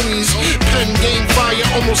your cronies. Pen game fire,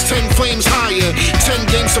 almost 10 flames higher. 10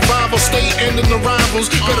 game survival, stay ending the rivals.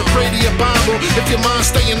 Better pray to your Bible if your mind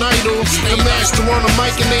staying idle. The master on the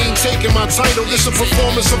mic and they ain't taking my title. This a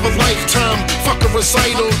performance of a lifetime, fuck a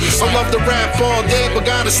recital. I love to rap all day, but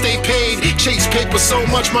gotta stay paid. Chase paper so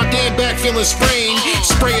much, my damn back feeling sprained.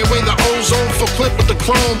 Spray away the ozone for clip with the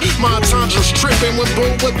chrome. My entourage's tripping when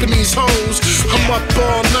bull whipping these hoes. I'm up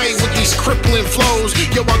all night with these crippling flows.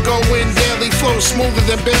 Yo, I go in daily, flow smoother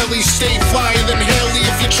than Bailey. Stay flyer than Haley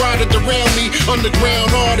if you try to derail me.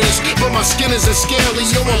 Underground artist, but my skin isn't scaly.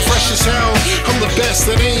 Yo, I'm fresh as hell, I'm the best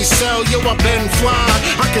that ain't sell. Yo, I been fly,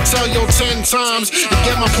 I can tell yo 10 times and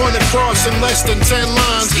get my point across in less than 10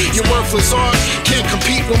 lines. Your worthless art can't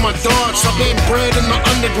compete with my darts. I've been bred in the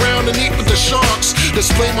underground and eat with the sharks.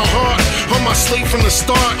 Display my heart on my sleeve from the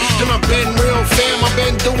start. And I've been real fam, I've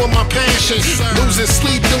been doing my passion. Losing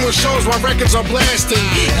sleep doing shows while records are blasting.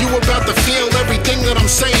 You about to feel everything that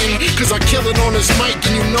I'm saying, cause I kill it on this mic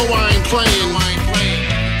and you know I ain't playing.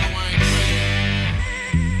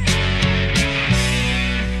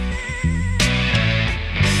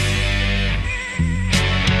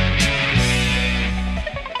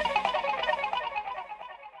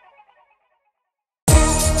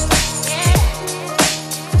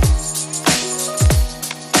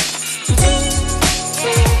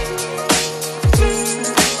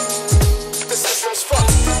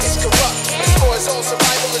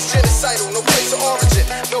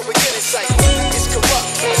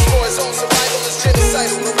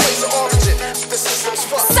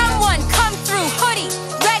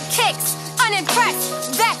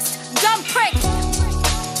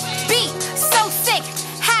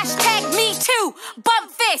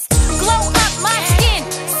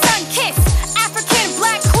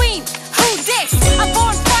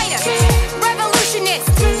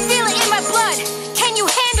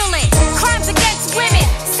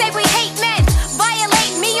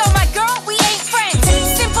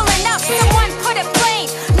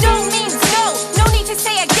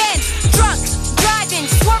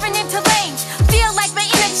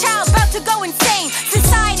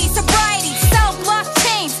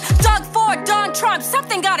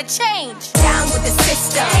 Something gotta change. Down with the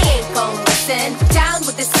system, they ain't gon' listen. Down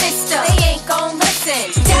with the system, they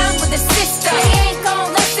listen. Down with the system, they ain't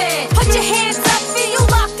gon' listen. Put your hands up, feel you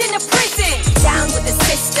locked in a prison. Down with the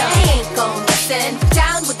system, they ain't gon' listen.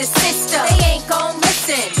 Down with the system, they ain't gon'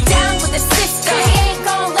 listen. Down with the system, they ain't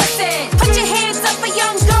gon' listen. Put your hands up, a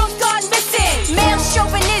young girl's gone missing. Male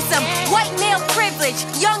chauvinism, white male privilege.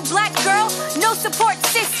 Young black girl, no support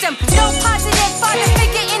system. No positive father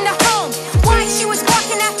figure in the home. Why she was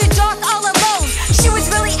walking after dark all alone? She was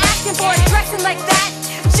really asking for a dressing like that.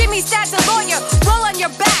 Jimmy's dad's a lawyer, roll on your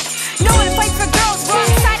back. No one fights for girls, wrong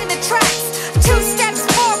side of the tracks. 2 steps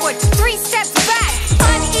forward, 3 steps back.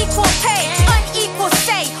 Unequal pay, unequal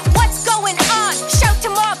say. What's going on? Shout to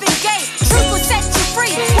Marvin Gaye. Truth will set you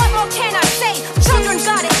free. What more can I say? Children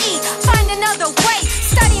gotta eat, find another way.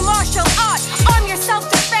 Study martial arts, arm your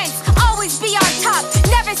self-defense. Always be on top,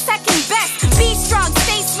 never second best. Be strong,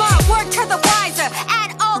 stay smart, work to the wiser.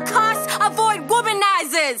 At all costs, avoid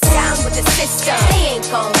womanizers. Down with the system, they ain't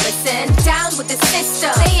gon' listen. Down with the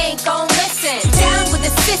system, they ain't gon' listen. Down with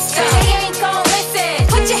the system, they ain't gon' listen.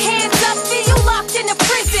 Put your hands up, feel you locked in a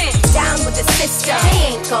prison. Down with the system,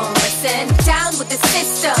 they ain't gon' listen. Down with the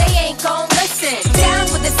system, they ain't gon' listen. Down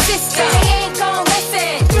with the system, they ain't gon'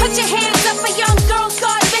 listen. Put your hands up, a young girl's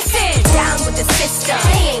gone missing. Down with the system,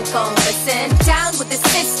 they ain't gon' listen. Down with the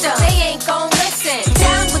system, they ain't gon' listen.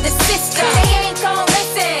 Down with the system, they ain't gon'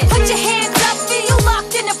 listen. Put your hands up, feel you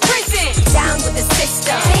locked in a prison. Down with the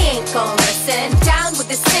system, they ain't gon' listen. Down with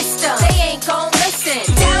the system, they ain't gon' listen.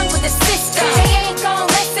 Down with the system, they ain't gon'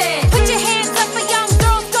 listen. Put your hands up, a young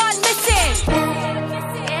girl's gone missing.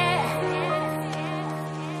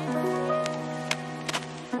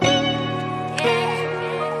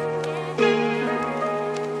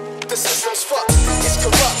 The system's fucked, it's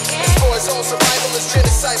corrupt. This boy's on survival, it's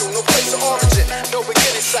genocidal. No place of origin, no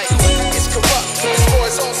beginning cycle. It's corrupt. This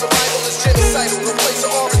boy's on survival, it's genocidal. No place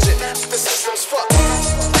of origin. The system's fucked.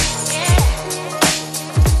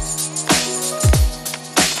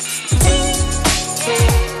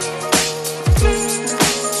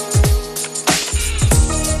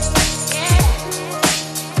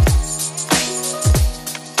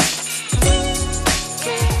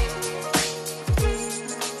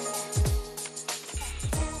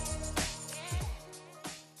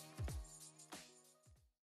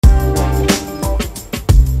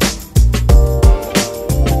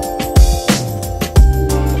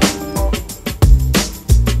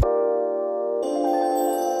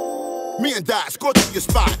 Me and Dot, score to your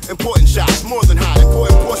spot. Important shots, more than hot.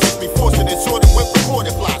 Important portions be forcing it, sorted with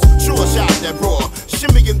recorded plots. Sure shots that raw,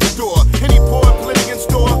 shimmy in the door. Any poor, plenty in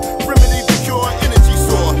store. Remedy the cure, energy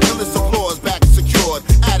soar. Endless applause, back secured.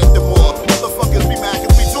 Added the more. Motherfuckers be mad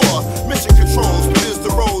cause we tour. Mission controls, but is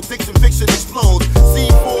the road. Diction fiction explodes.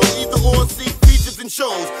 C4, either or, see features and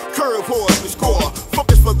shows. Curve horse, we score.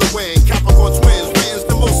 Focus for the win. Capricorn twins, wins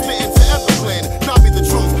the most smitten to ever blend. Not be the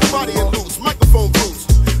truth, body and loose, microphone roots.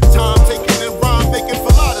 Time taking and rhyme making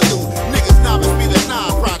for lot of loot. Niggas novice be the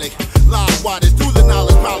non-product. Live wattage, do the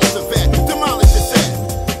knowledge, polish the vet. Demolish the set.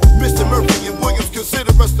 Mr. Murphy and Williams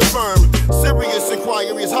consider us the firm. Serious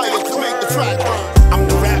inquiry is hired to make the track burn. I'm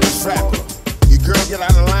the rapper's rapper. Your girl get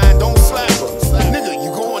out of line, don't slap her. Nigga,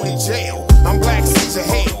 you going to jail. I'm Black Caesar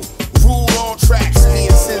Hale. Rule all tracks.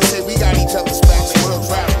 Me and Sensei, we got each other's backs. World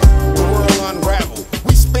travel, the world unravel.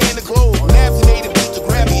 We span the globe. Navigated beat to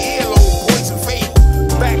grab your earlobe. Poison fatal.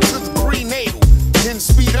 Back to the prenatal. Then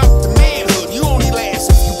speed up to manhood. You only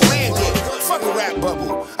last if you plan good. Fuck a rap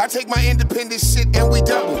bubble. I take my independent shit and we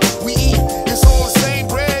double. We eat. It's all the same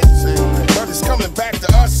bread. But it's coming back to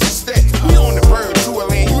us instead. We on the bird to a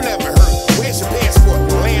land you never heard. Where's your passport?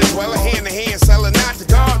 Land dweller, hand to hand seller, not the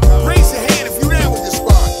guard. Raise your hand if you down with the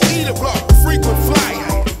squad. Eat a block, frequent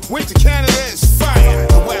flyer. Went to Canada, it's fire.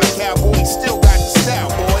 The wild cowboy still got the style,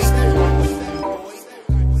 boy.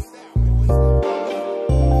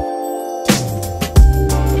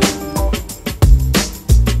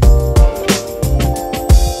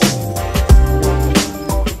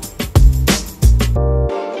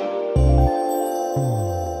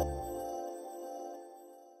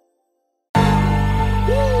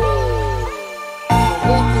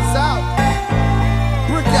 Walkers out.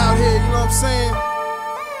 Brick out here, you know what I'm saying?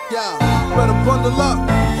 Yeah, better bundle up.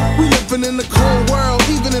 We living in the cold world,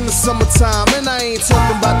 even in the summertime. And I ain't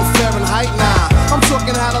talking about the Fahrenheit, nah. I'm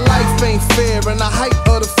talking how the life ain't fair. And the height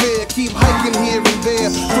of the fear, keep hiking here and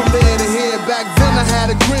there. From there to here, back then I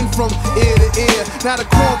had a grin from ear to ear. Now the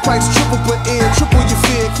corn price triple per ear, triple your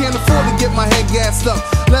fear. Can't afford to get my head gassed up,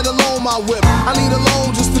 let alone my whip. I need a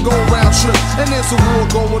loan just to go round trip. And there's a war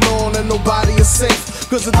going on and nobody is safe.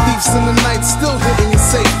 Cause the thief's in the night still hitting your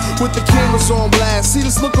safe with the cameras on blast. See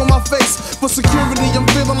this look on my face? For security, I'm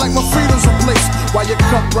feeling like my freedom's replaced. While your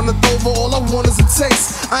cup runneth over, all I want is a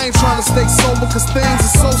taste. I ain't trying to stay sober cause things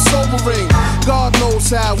are so sobering. God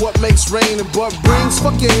knows how what makes rain and what brings.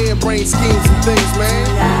 Fuck your harebrained schemes and things, man.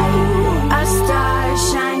 A star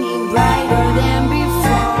shining brighter than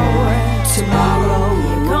before. Tomorrow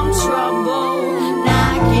here comes trouble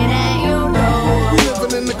knocking at your door. We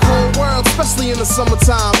living in the cold world, especially in the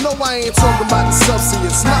summertime. No, I ain't talking about the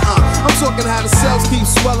Celsius, nuh-uh. I'm talking how the cells keep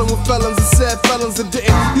swelling with felons and said felons that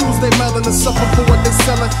didn't use their melon and suffer for what they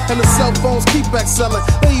selling. And the cell phones keep excelling.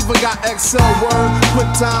 They even got Excel, Word,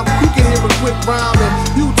 QuickTime. You can hear a quick rhyme. And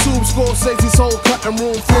YouTube Scorsese's whole cutting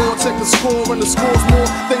room floor. Check the score and the scores more.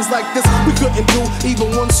 Things like this we couldn't do even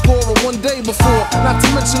one score or one day before. Not to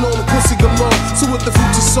mention all the pussy galore. So with the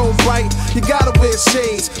future so bright, you gotta wear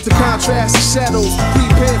shades to contrast the shadows.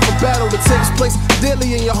 Prepare for battle that takes place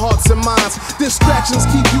daily in your hearts and minds. Distractions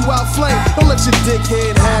keep you out flame. Don't let your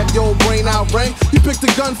dickhead have your brain outrank. You picked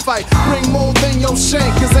a gunfight, bring more than your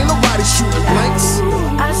shank. Cause ain't nobody shooting blanks.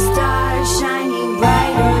 A star shining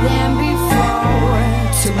brighter than before.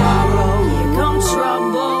 Tomorrow here comes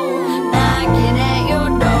trouble knocking at your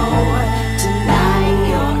door. Tonight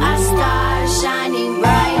you're a star shining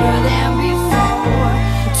brighter than before.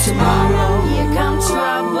 Tomorrow here comes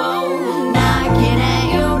trouble knocking at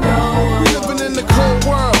your door. We living in the cold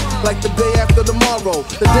world like the day after tomorrow.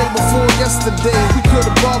 The day before yesterday, we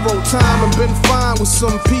could've borrowed time and been fine with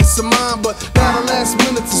some peace of mind. But now the last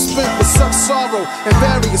minute is spent with such sorrow. And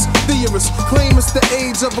various theorists claim it's the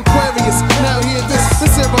age of Aquarius. Now hear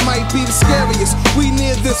this era might be the scariest. We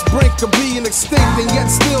near this brink of being extinct and yet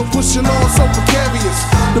still pushing on so precarious.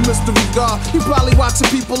 The mystery God, he probably watching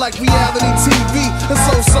people like reality TV.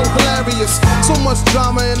 It's so hilarious. So much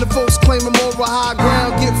drama and the folks claiming more high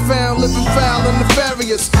ground get found living foul and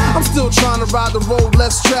nefarious. I'm still trying to ride the road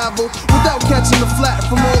less traveled without catching the flat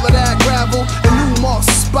from all of that gravel. And new marks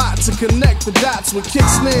a spot to connect the dots with kick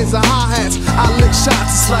snares and hi-hats. I lick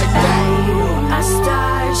shots, it's like that. A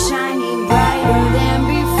star shining brighter than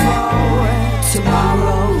before.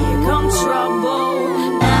 Tomorrow here comes trouble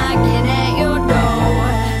knocking at your door.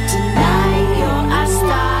 Tonight you're a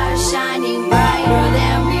star shining brighter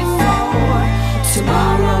than before.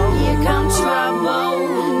 Tomorrow here comes trouble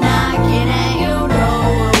knocking at your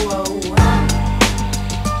door.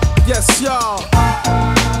 Yes, y'all.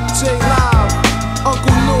 J-Live,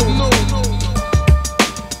 Uncle Lou.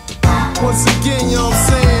 Once again, you know what I'm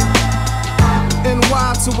saying?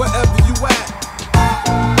 NY to wherever you at.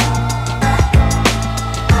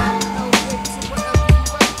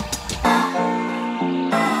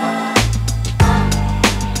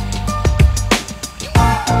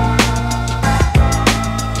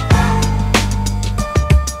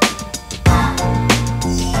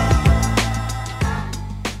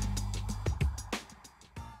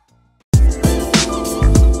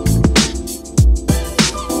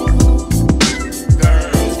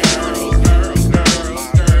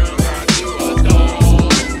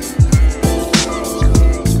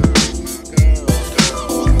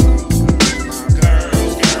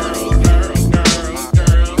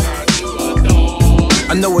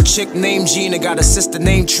 Chick named Gina, got a sister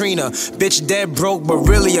named Trina. Bitch dead broke, but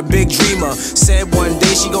really a big dreamer. Said one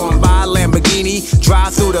day she gon' buy a Lamborghini,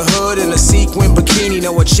 drive through the hood in a sequin bikini.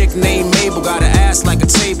 Know a chick named Mabel, got an ass like a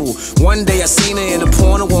table. One day I seen her in a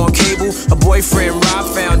porno on cable. Her boyfriend Rob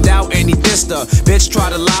found out and he dissed her. Bitch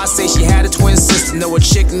tried to lie, say she had a twin sister. Know a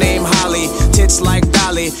chick named Holly, tits like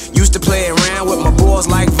Dolly. Used to play around with my boys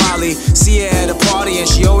like volley. See her at a party and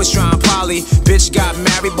she always tryin' poly. Bitch got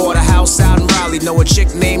married, bought a house out in Raleigh. Know a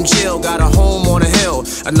chick named Jill, got a home on a hill.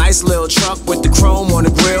 A nice little truck with the chrome on the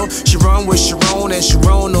grill. She run with Sharon and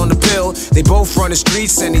Sharon on the pill. They both run the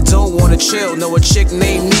streets and they don't wanna chill. Know a chick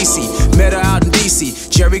named Niecy, met her out in DC.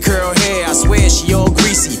 Jerry curl hair, I swear she all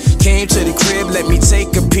greasy. Came to the crib, let me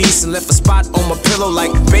take a piece and left a spot on my pillow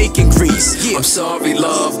like bacon grease. Yeah. I'm sorry,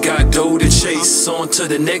 love, got dough to chase. On to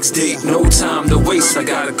the next date, no time to waste, I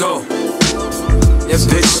gotta go. Yeah,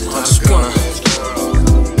 bitch, I just wanna.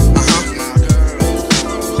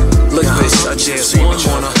 Look, bitch, I just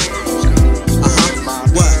wanna.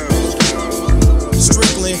 What?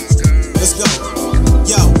 Strickland, let's go.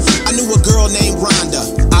 Yo, I knew a girl named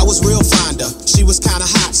Rhonda. I was real fond of. She was kinda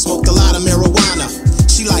hot, smoked a lot of marijuana.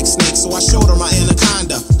 She liked snakes, so I showed her my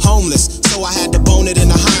anaconda. Homeless, so I had to bone it in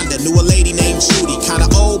a Honda. Knew a lady named Judy, kinda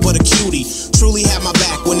old but a cutie. Truly had my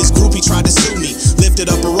back when this groupie tried to sue me. Lifted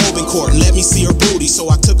up a robe in court and let me see her booty. So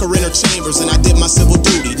I took her in her chambers and I did my civil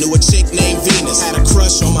duty. Knew a chick named Venus, had a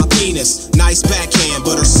crush on my penis. Nice backhand,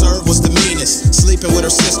 but her serve was the meanest. Venus, sleeping with her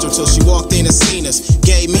sister till she walked in and seen us.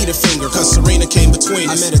 Gave me the finger, cause Serena came between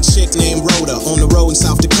us. I met a chick named Rhoda on the road in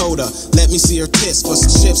South Dakota. Let me see her tits for some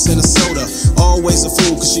chips and a soda. Always a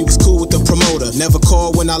fool, cause she was cool with the promoter. Never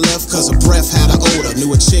called when I left, cause her breath had an odor. Knew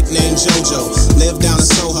a chick named JoJo, lived down in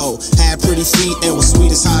Soho. Had pretty feet and was sweet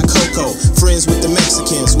as hot cocoa. Friends with the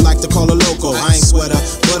Mexicans, who like to call her loco. I ain't sweat her,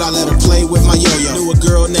 but I let her play with my yo-yo. Knew a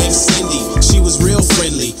girl named Cindy, she was real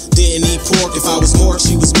friendly. Didn't eat pork, if I was more,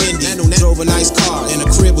 she was Mindy. Drove a nice car, and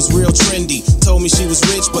her crib was real trendy. Told me she was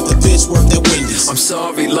rich, but the bitch worked at Wendy's. I'm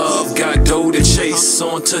sorry, love, got dough to chase.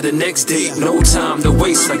 On to the next date, no time to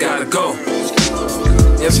waste, I gotta go.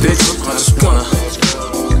 Yeah, bitch, I just wanna.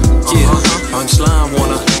 Yeah, Punchline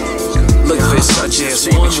wanna. Look, bitch, I just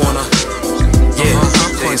wanna. Yeah,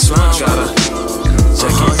 Punchline gotta.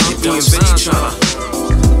 Check it, your DMV tryna.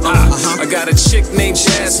 I got a chick named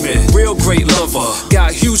Jasmine, real great lover.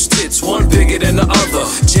 Got huge tits, one bigger than the other.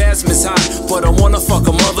 Jasmine's hot, but I wanna fuck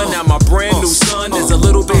her mother. Now my brand new son is a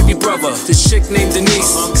little baby brother. The chick named Denise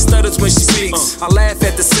stutters when she speaks. I laugh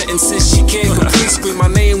at the sentences she can't complete. Scream my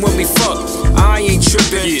name when we fuck, I ain't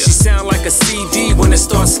tripping. She sound like a CD when it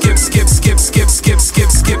starts skip, skip, skip, skip, skip, skip,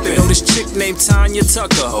 skipping. Know this chick named Tanya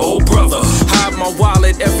Tucker, oh brother. Hide my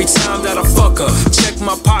wallet every time that I fuck her. Check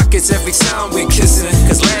my pockets every time we kissing.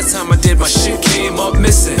 Cause last time I did, my shit came up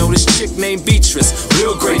missing. Know this chick named Beatrice,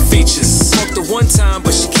 real great features. Fucked her one time,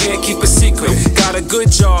 but she can't keep a secret. Got a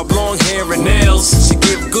good job, long hair and nails. She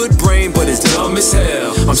give good brain, but it's dumb as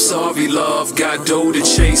hell. I'm sorry, love, got dough to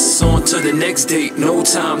chase. On to the next date, no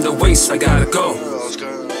time to waste, I gotta go.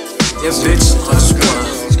 Yeah, bitch, I just wanna.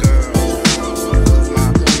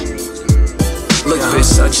 Look,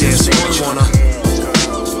 bitch, I just wanna.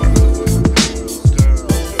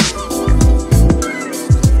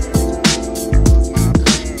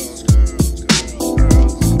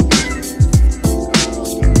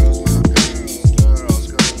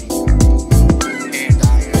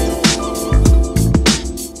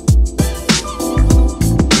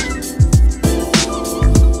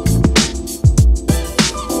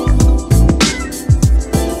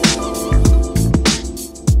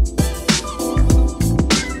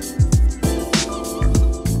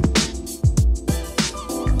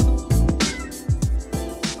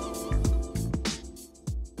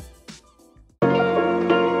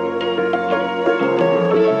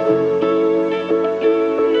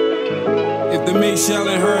 Shall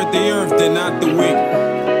inherit the earth, then not the weak.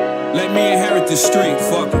 Let me inherit the street,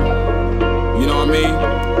 fuck it. You know what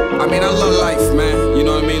I mean? I love life, man. You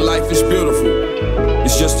know what I mean? Life is beautiful.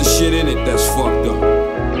 It's just the shit in it that's fucked up.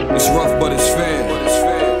 It's rough, but it's fair.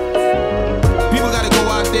 People gotta go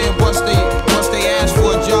out there and bust they ass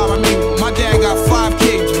for a job. My dad got 5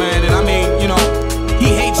 kids, man. And you know,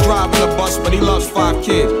 he hates driving a bus, but he loves 5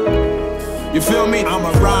 kids. You feel me? I'm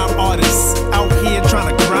a rhyme artist, out here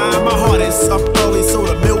trying to grind my hardest. Up early so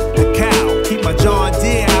to milk the cow. Keep my John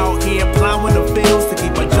Deere out here plowing the fields to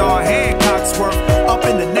keep my John Hancock's work up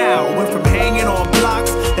in the now. Went from hanging on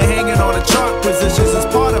blocks to hanging on the chart positions as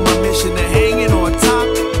part of my mission to hanging on top.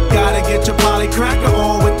 Gotta get your poly cracker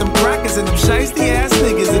on with them crackers and them shiesty ass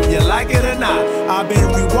niggas if you like it or not. I've been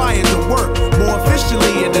rewired to work more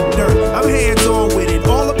efficiently in the dirt. I'm hands on with it,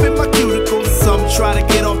 all up in my cuticles. Some try to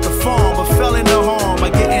get off the farm, but fell into harm by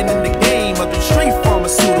getting in the game of the street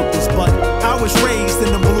pharmaceuticals. But I was raised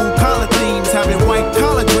in the blue collar themes, having white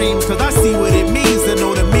collar dreams, cause I see what it means to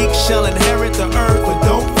know the meek shall inherit the earth. But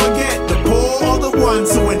don't forget, the poor are the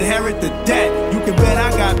ones who inherit the debt. You can bet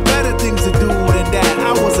I got better things to do than that.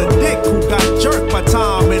 I was a dick who got jerked by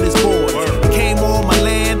Tom and his boys. Came on my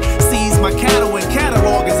land, seized my cattle and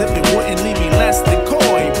catalog as if it wouldn't leave me less than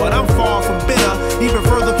coy. But I'm far from bitter, even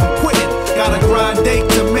further from quitting. Got a grind date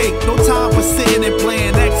to make, no time for sitting and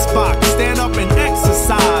playing Xbox. Stand up and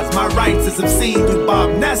exercise my rights as obscene through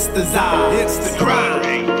Bob Nestor's eyes. It's the grind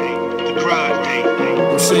date, the grind date.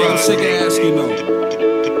 I'm sick of asking though.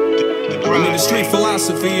 The street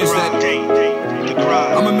philosophy is that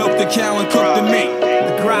I'ma milk the cow and cook the meat.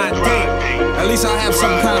 The grind date. At least I have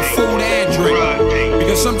some kind of food and drink.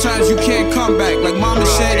 Because sometimes you can't come back. Like mama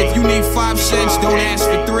said, if you need 5 cents, don't ask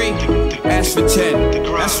for 3, ask for 10.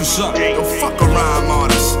 That's what's up. Yo, fuck a rhyme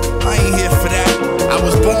artist, I ain't here for that. I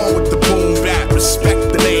was born with the boom bap,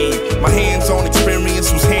 respect the name. My hands-on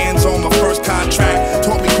experience was hands on my first contract.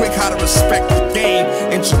 Taught me quick how to respect the game.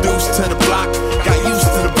 Introduced to the block, got used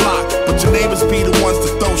to the block. But your neighbors be the ones to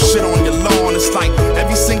throw shit on your lawn. It's like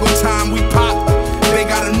every single time we pop, they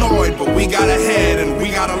got annoyed, but we got ahead and we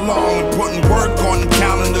got along. And putting work on the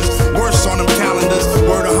calendars, worse on them calendars.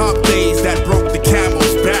 Were the hump days that broke the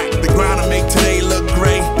camel's back. The grind to make today look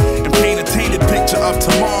great and paint a tainted picture of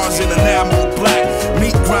tomorrow's in enamel black.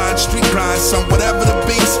 Meat grind, street grind,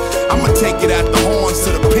 I'ma take it at the horns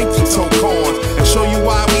to the pinky toe corns and show you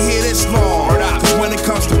why we here this long. Cause when it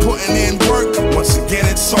comes to putting in work, once again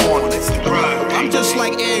it's on. I'm just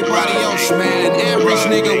like everybody else, man. An average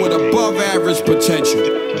nigga with above average potential.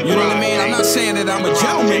 You know what I mean? I'm not saying that I'm a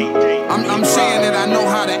gentleman. I'm saying that I know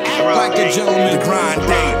how to act like a gentleman. The grind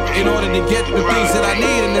day. In order to get the things that I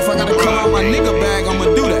need, and if I gotta come out my nigga bag, I'ma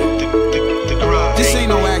do that. This ain't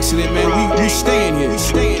no accident, man. We staying here. We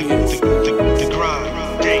staying here.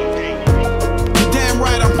 You're damn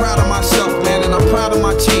right, I'm proud of myself, man, and I'm proud of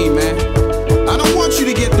my team, man. I don't want you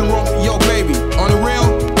to get the wrong, yo, baby. On the real,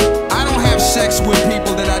 I don't have sex with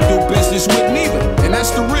people that I do business with neither, and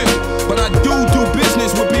that's the real. But I do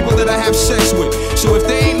business with people that I have sex with. So if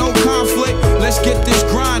there ain't no conflict, let's get this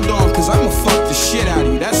grind on, cause I'ma fuck the shit out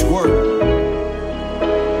of you. That's word.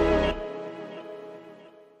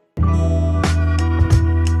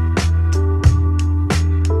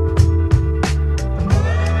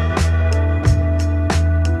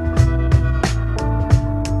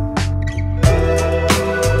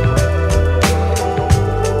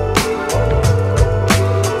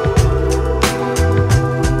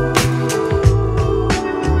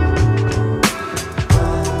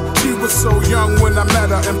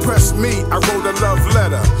 Impressed me, I wrote a love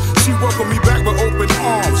letter. She welcomed me back with open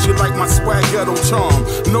arms. She liked my swag, ghetto charm.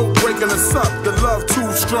 No breaking us up, the love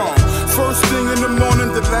too strong. First thing in the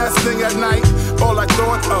morning, the last thing at night. All I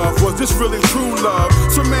thought of was this really true love.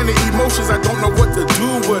 So many emotions, I don't know what to do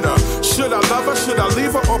with her. Should I love her, should I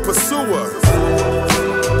leave her or pursue her?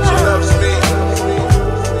 She loves me.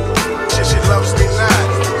 She loves me not.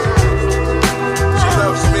 She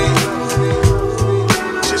loves me.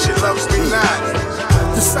 She loves me not.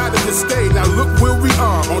 Decided to stay, now look where we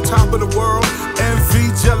are, on top of the world. Envy,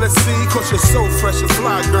 jealousy, cause you're so fresh and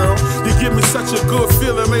fly, girl. You give me such a good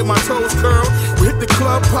feeling, make my toes curl. We hit the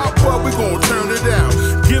club, pop up, we gon' turn it out.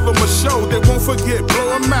 Give them a show, they won't forget,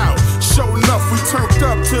 blow them out. Sure enough, we turned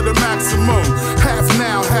up to the maximum. Half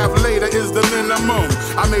now, half later is the minimum.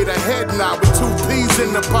 I made a head nod with 2 peas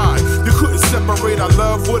in the pot. You couldn't separate our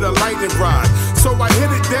love with a lightning rod. So I hit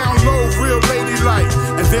it down low, real ladylike.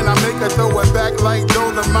 And then I make her throw it back like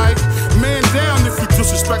Dolomite. Man down if you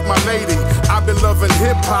disrespect my lady. I've been loving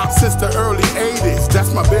hip-hop since the early 80s.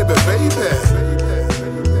 That's my baby, baby.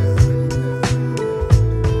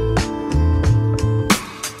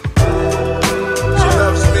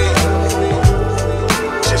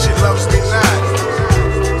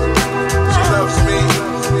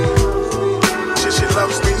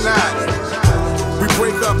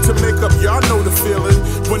 To make up, y'all know the feeling.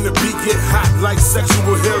 When the beat get hot like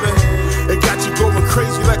sexual healing. It got you going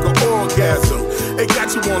crazy like an orgasm. It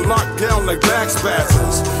got you on lockdown like back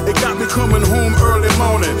spasms. It got me coming home early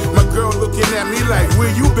morning. My girl looking at me like, where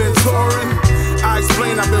you been touring? I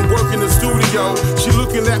explain I've been working the studio. She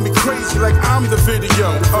looking at me crazy like I'm the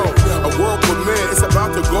video. Oh, a world premiere, it's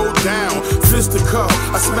about to go down. Fist to cup,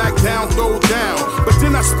 I smack down, throw down. But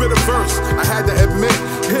then I spit a verse, I had to admit,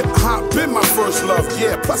 hip-hop been my first love.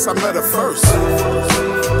 Yeah, plus I met her first. She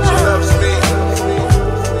loves me.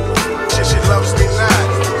 She loves me not.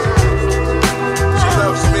 She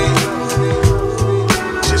loves me.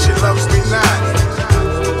 She loves me not.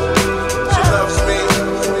 She loves me.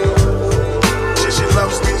 She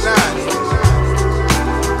loves me not.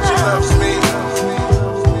 She loves me.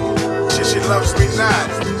 She loves me not.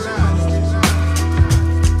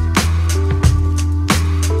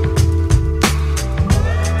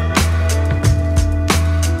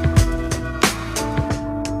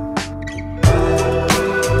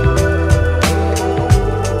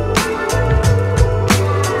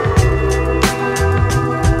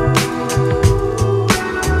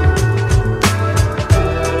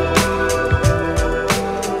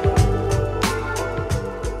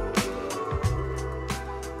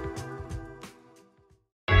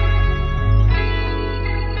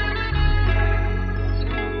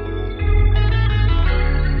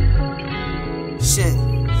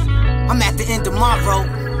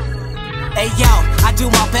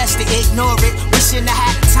 Ignore it, wishing I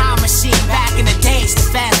had a time machine back in the days to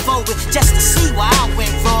fast forward just to see why I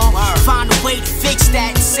went wrong. Find a way to fix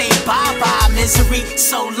that and say bye-bye misery.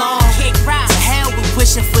 So long, kick right to hell with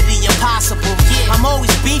wishing for the impossible. Yeah, I'm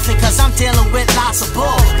always beefing cause I'm dealing with lots of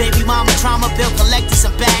bull. Baby mama trauma, bill collectors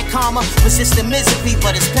and bad karma. Resisting misery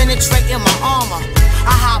but it's penetrating my armor.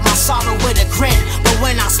 I hide my sorrow with a grin, but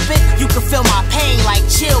when I spit, you can feel my pain like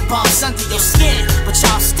chill bumps under your skin. But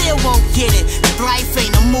y'all still won't get it. Life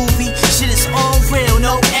ain't a movie, shit is all real,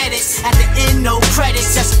 no edits. At the end, no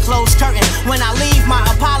credits, just a closed curtain. When I leave, my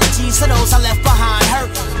apologies to those I left behind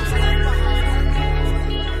hurting.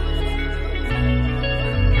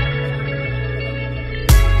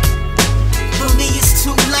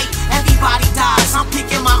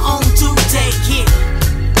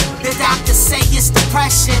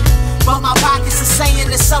 depression, but my pockets are saying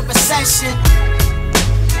it's a recession.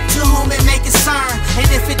 To whom it may concern, and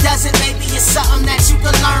if it doesn't, maybe it's something that you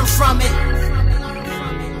can learn from it.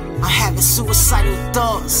 I'm having suicidal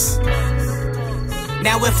thoughts.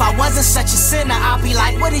 Now if I wasn't such a sinner, I'd be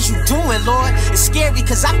like, what is you doing, Lord? It's scary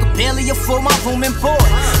cause I could barely afford my room and board.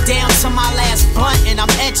 Down to my last blunt and I'm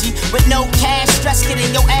edgy. With no cash, stress getting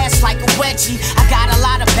your ass like a wedgie. I got a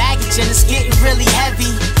lot of baggage and it's getting really heavy.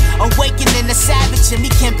 Awakening the savage in me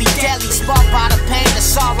can be deadly. Sparked by the pain, the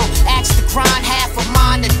sorrow. Axe to grind half of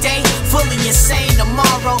mine a day. Fully insane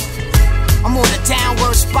tomorrow. I'm on a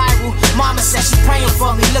downward spiral. Mama said she praying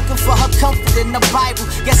for me, looking for her comfort in the Bible.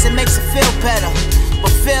 Guess it makes her feel better, but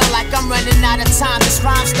feel like I'm running out of time. This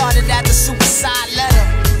rhyme started as a suicide letter.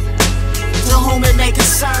 To whom it may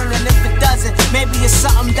concern, and if it doesn't, maybe it's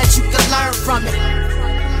something that you can learn from it.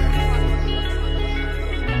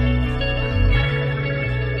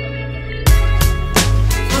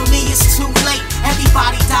 For me it's too late,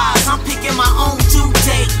 everybody dies. I'm picking my own due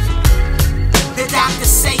date. The doctors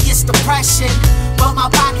say it's depression, but my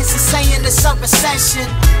pockets are saying it's a recession.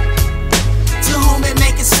 To whom it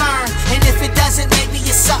may concern, and if it doesn't, maybe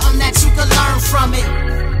it's something that you can learn from it.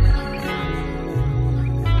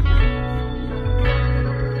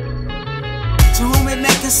 To whom it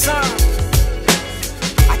may concern,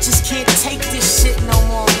 I just can't take this shit no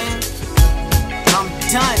more, man. I'm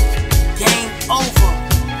done, game over.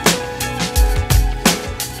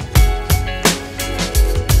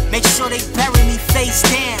 Make sure they bury me face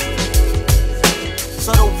down,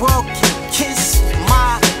 so the world can kiss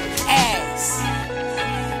my ass.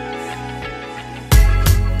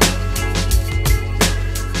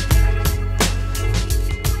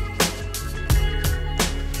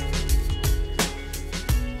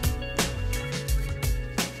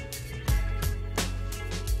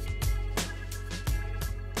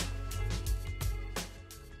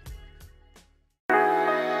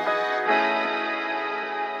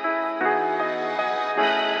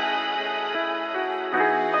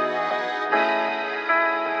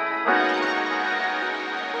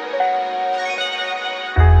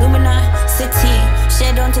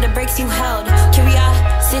 Shed onto the brakes you held.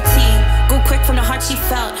 Curiosity, go quick from the heart she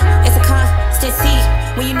felt. It's a constancy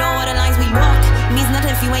when you know all the lines we walk. Means nothing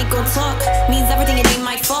if you ain't gon' talk. Means everything, it ain't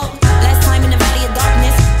my fault. Last time in the valley of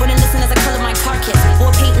darkness, wouldn't listen as I color my carcass. War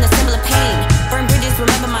painting a symbol of pain. Burn bridges,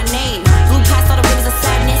 remember my name. Blew past all the rivers of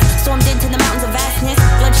sadness. Stormed into the mountains of vastness.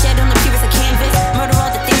 Bloodshed on the purest of canvas. Murder all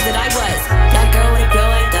the things that I was. That girl with a pure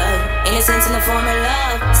white dove. Innocence in the form of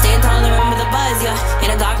love. Stand tall and remember the buzz, yeah. In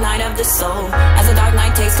a dark night of the soul, as the dark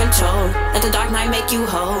night takes control, let the dark night make you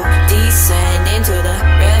whole. Descend into the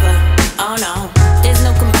river. Oh no, there's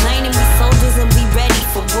no complaining. We soldiers and we ready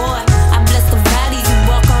for war. I bless the valleys you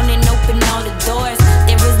walk on and open all the doors.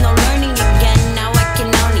 There is no learning again. Now I can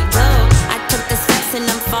only do. I took the steps and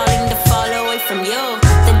I'm falling to fall away from you.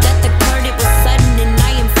 The death occurred, it was sudden and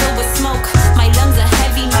I am filled with smoke. My lungs are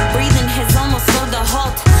heavy, my breathing has almost slowed to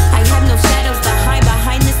halt. I have no shadows to hide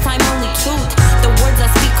behind, this time only truth. The words I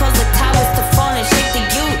speak cause the towers to fall and shake the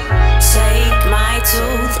youth. Shake my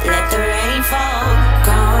tooth, let the rain fall.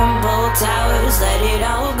 Crumble towers, let it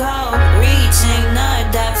all go. Reaching the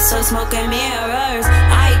depths of smoke and mirrors.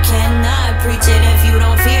 I cannot preach it if you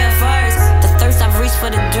don't fear first. The thirst I've reached for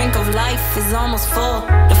the drink of life is almost full.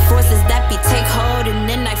 The forces that be take hold and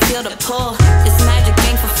then I feel the pull. This magic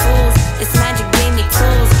ain't for fools, this magic gave me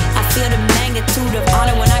tools. I feel the magnitude of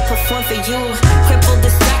honor when I perform for you. Cripple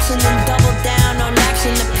distraction and double down on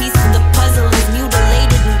action. The piece of the puzzle is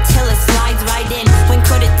mutilated until it slides right in. When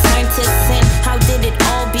could it turn to sin? How did it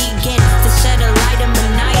all begin? To shed a light of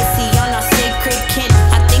maniacy on our sacred kin.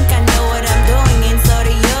 I think I know what I'm doing and so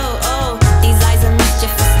do you. Oh, these eyes of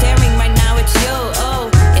mischief are staring right now at you. Oh,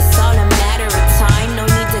 it's all a matter of time. No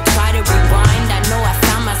need to try to rewind. I know I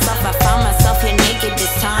found myself here naked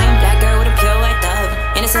this time. That girl with a pure white dove.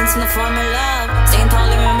 Innocence in the form of love. Staying tall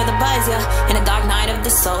and remember the buzz, yeah. In a dark night of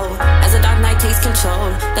the soul, as the dark night takes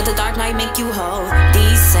control, let the dark night make you whole.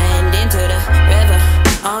 Descend into the river.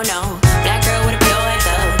 Oh no, black girl with a pure white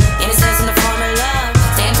dove. Innocence in the form of love.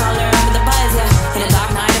 Staying tall and remember the buzz, yeah. In a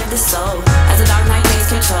dark night of the soul, as the dark night takes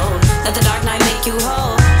control, let the dark night make you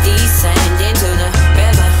whole. Descend into the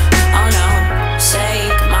river. Oh no,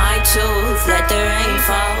 shake my tooth, let the rain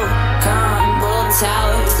fall. Crumble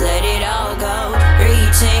towers, let it all go.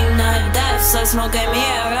 Reaching the depths of smoke and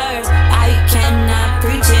mirrors.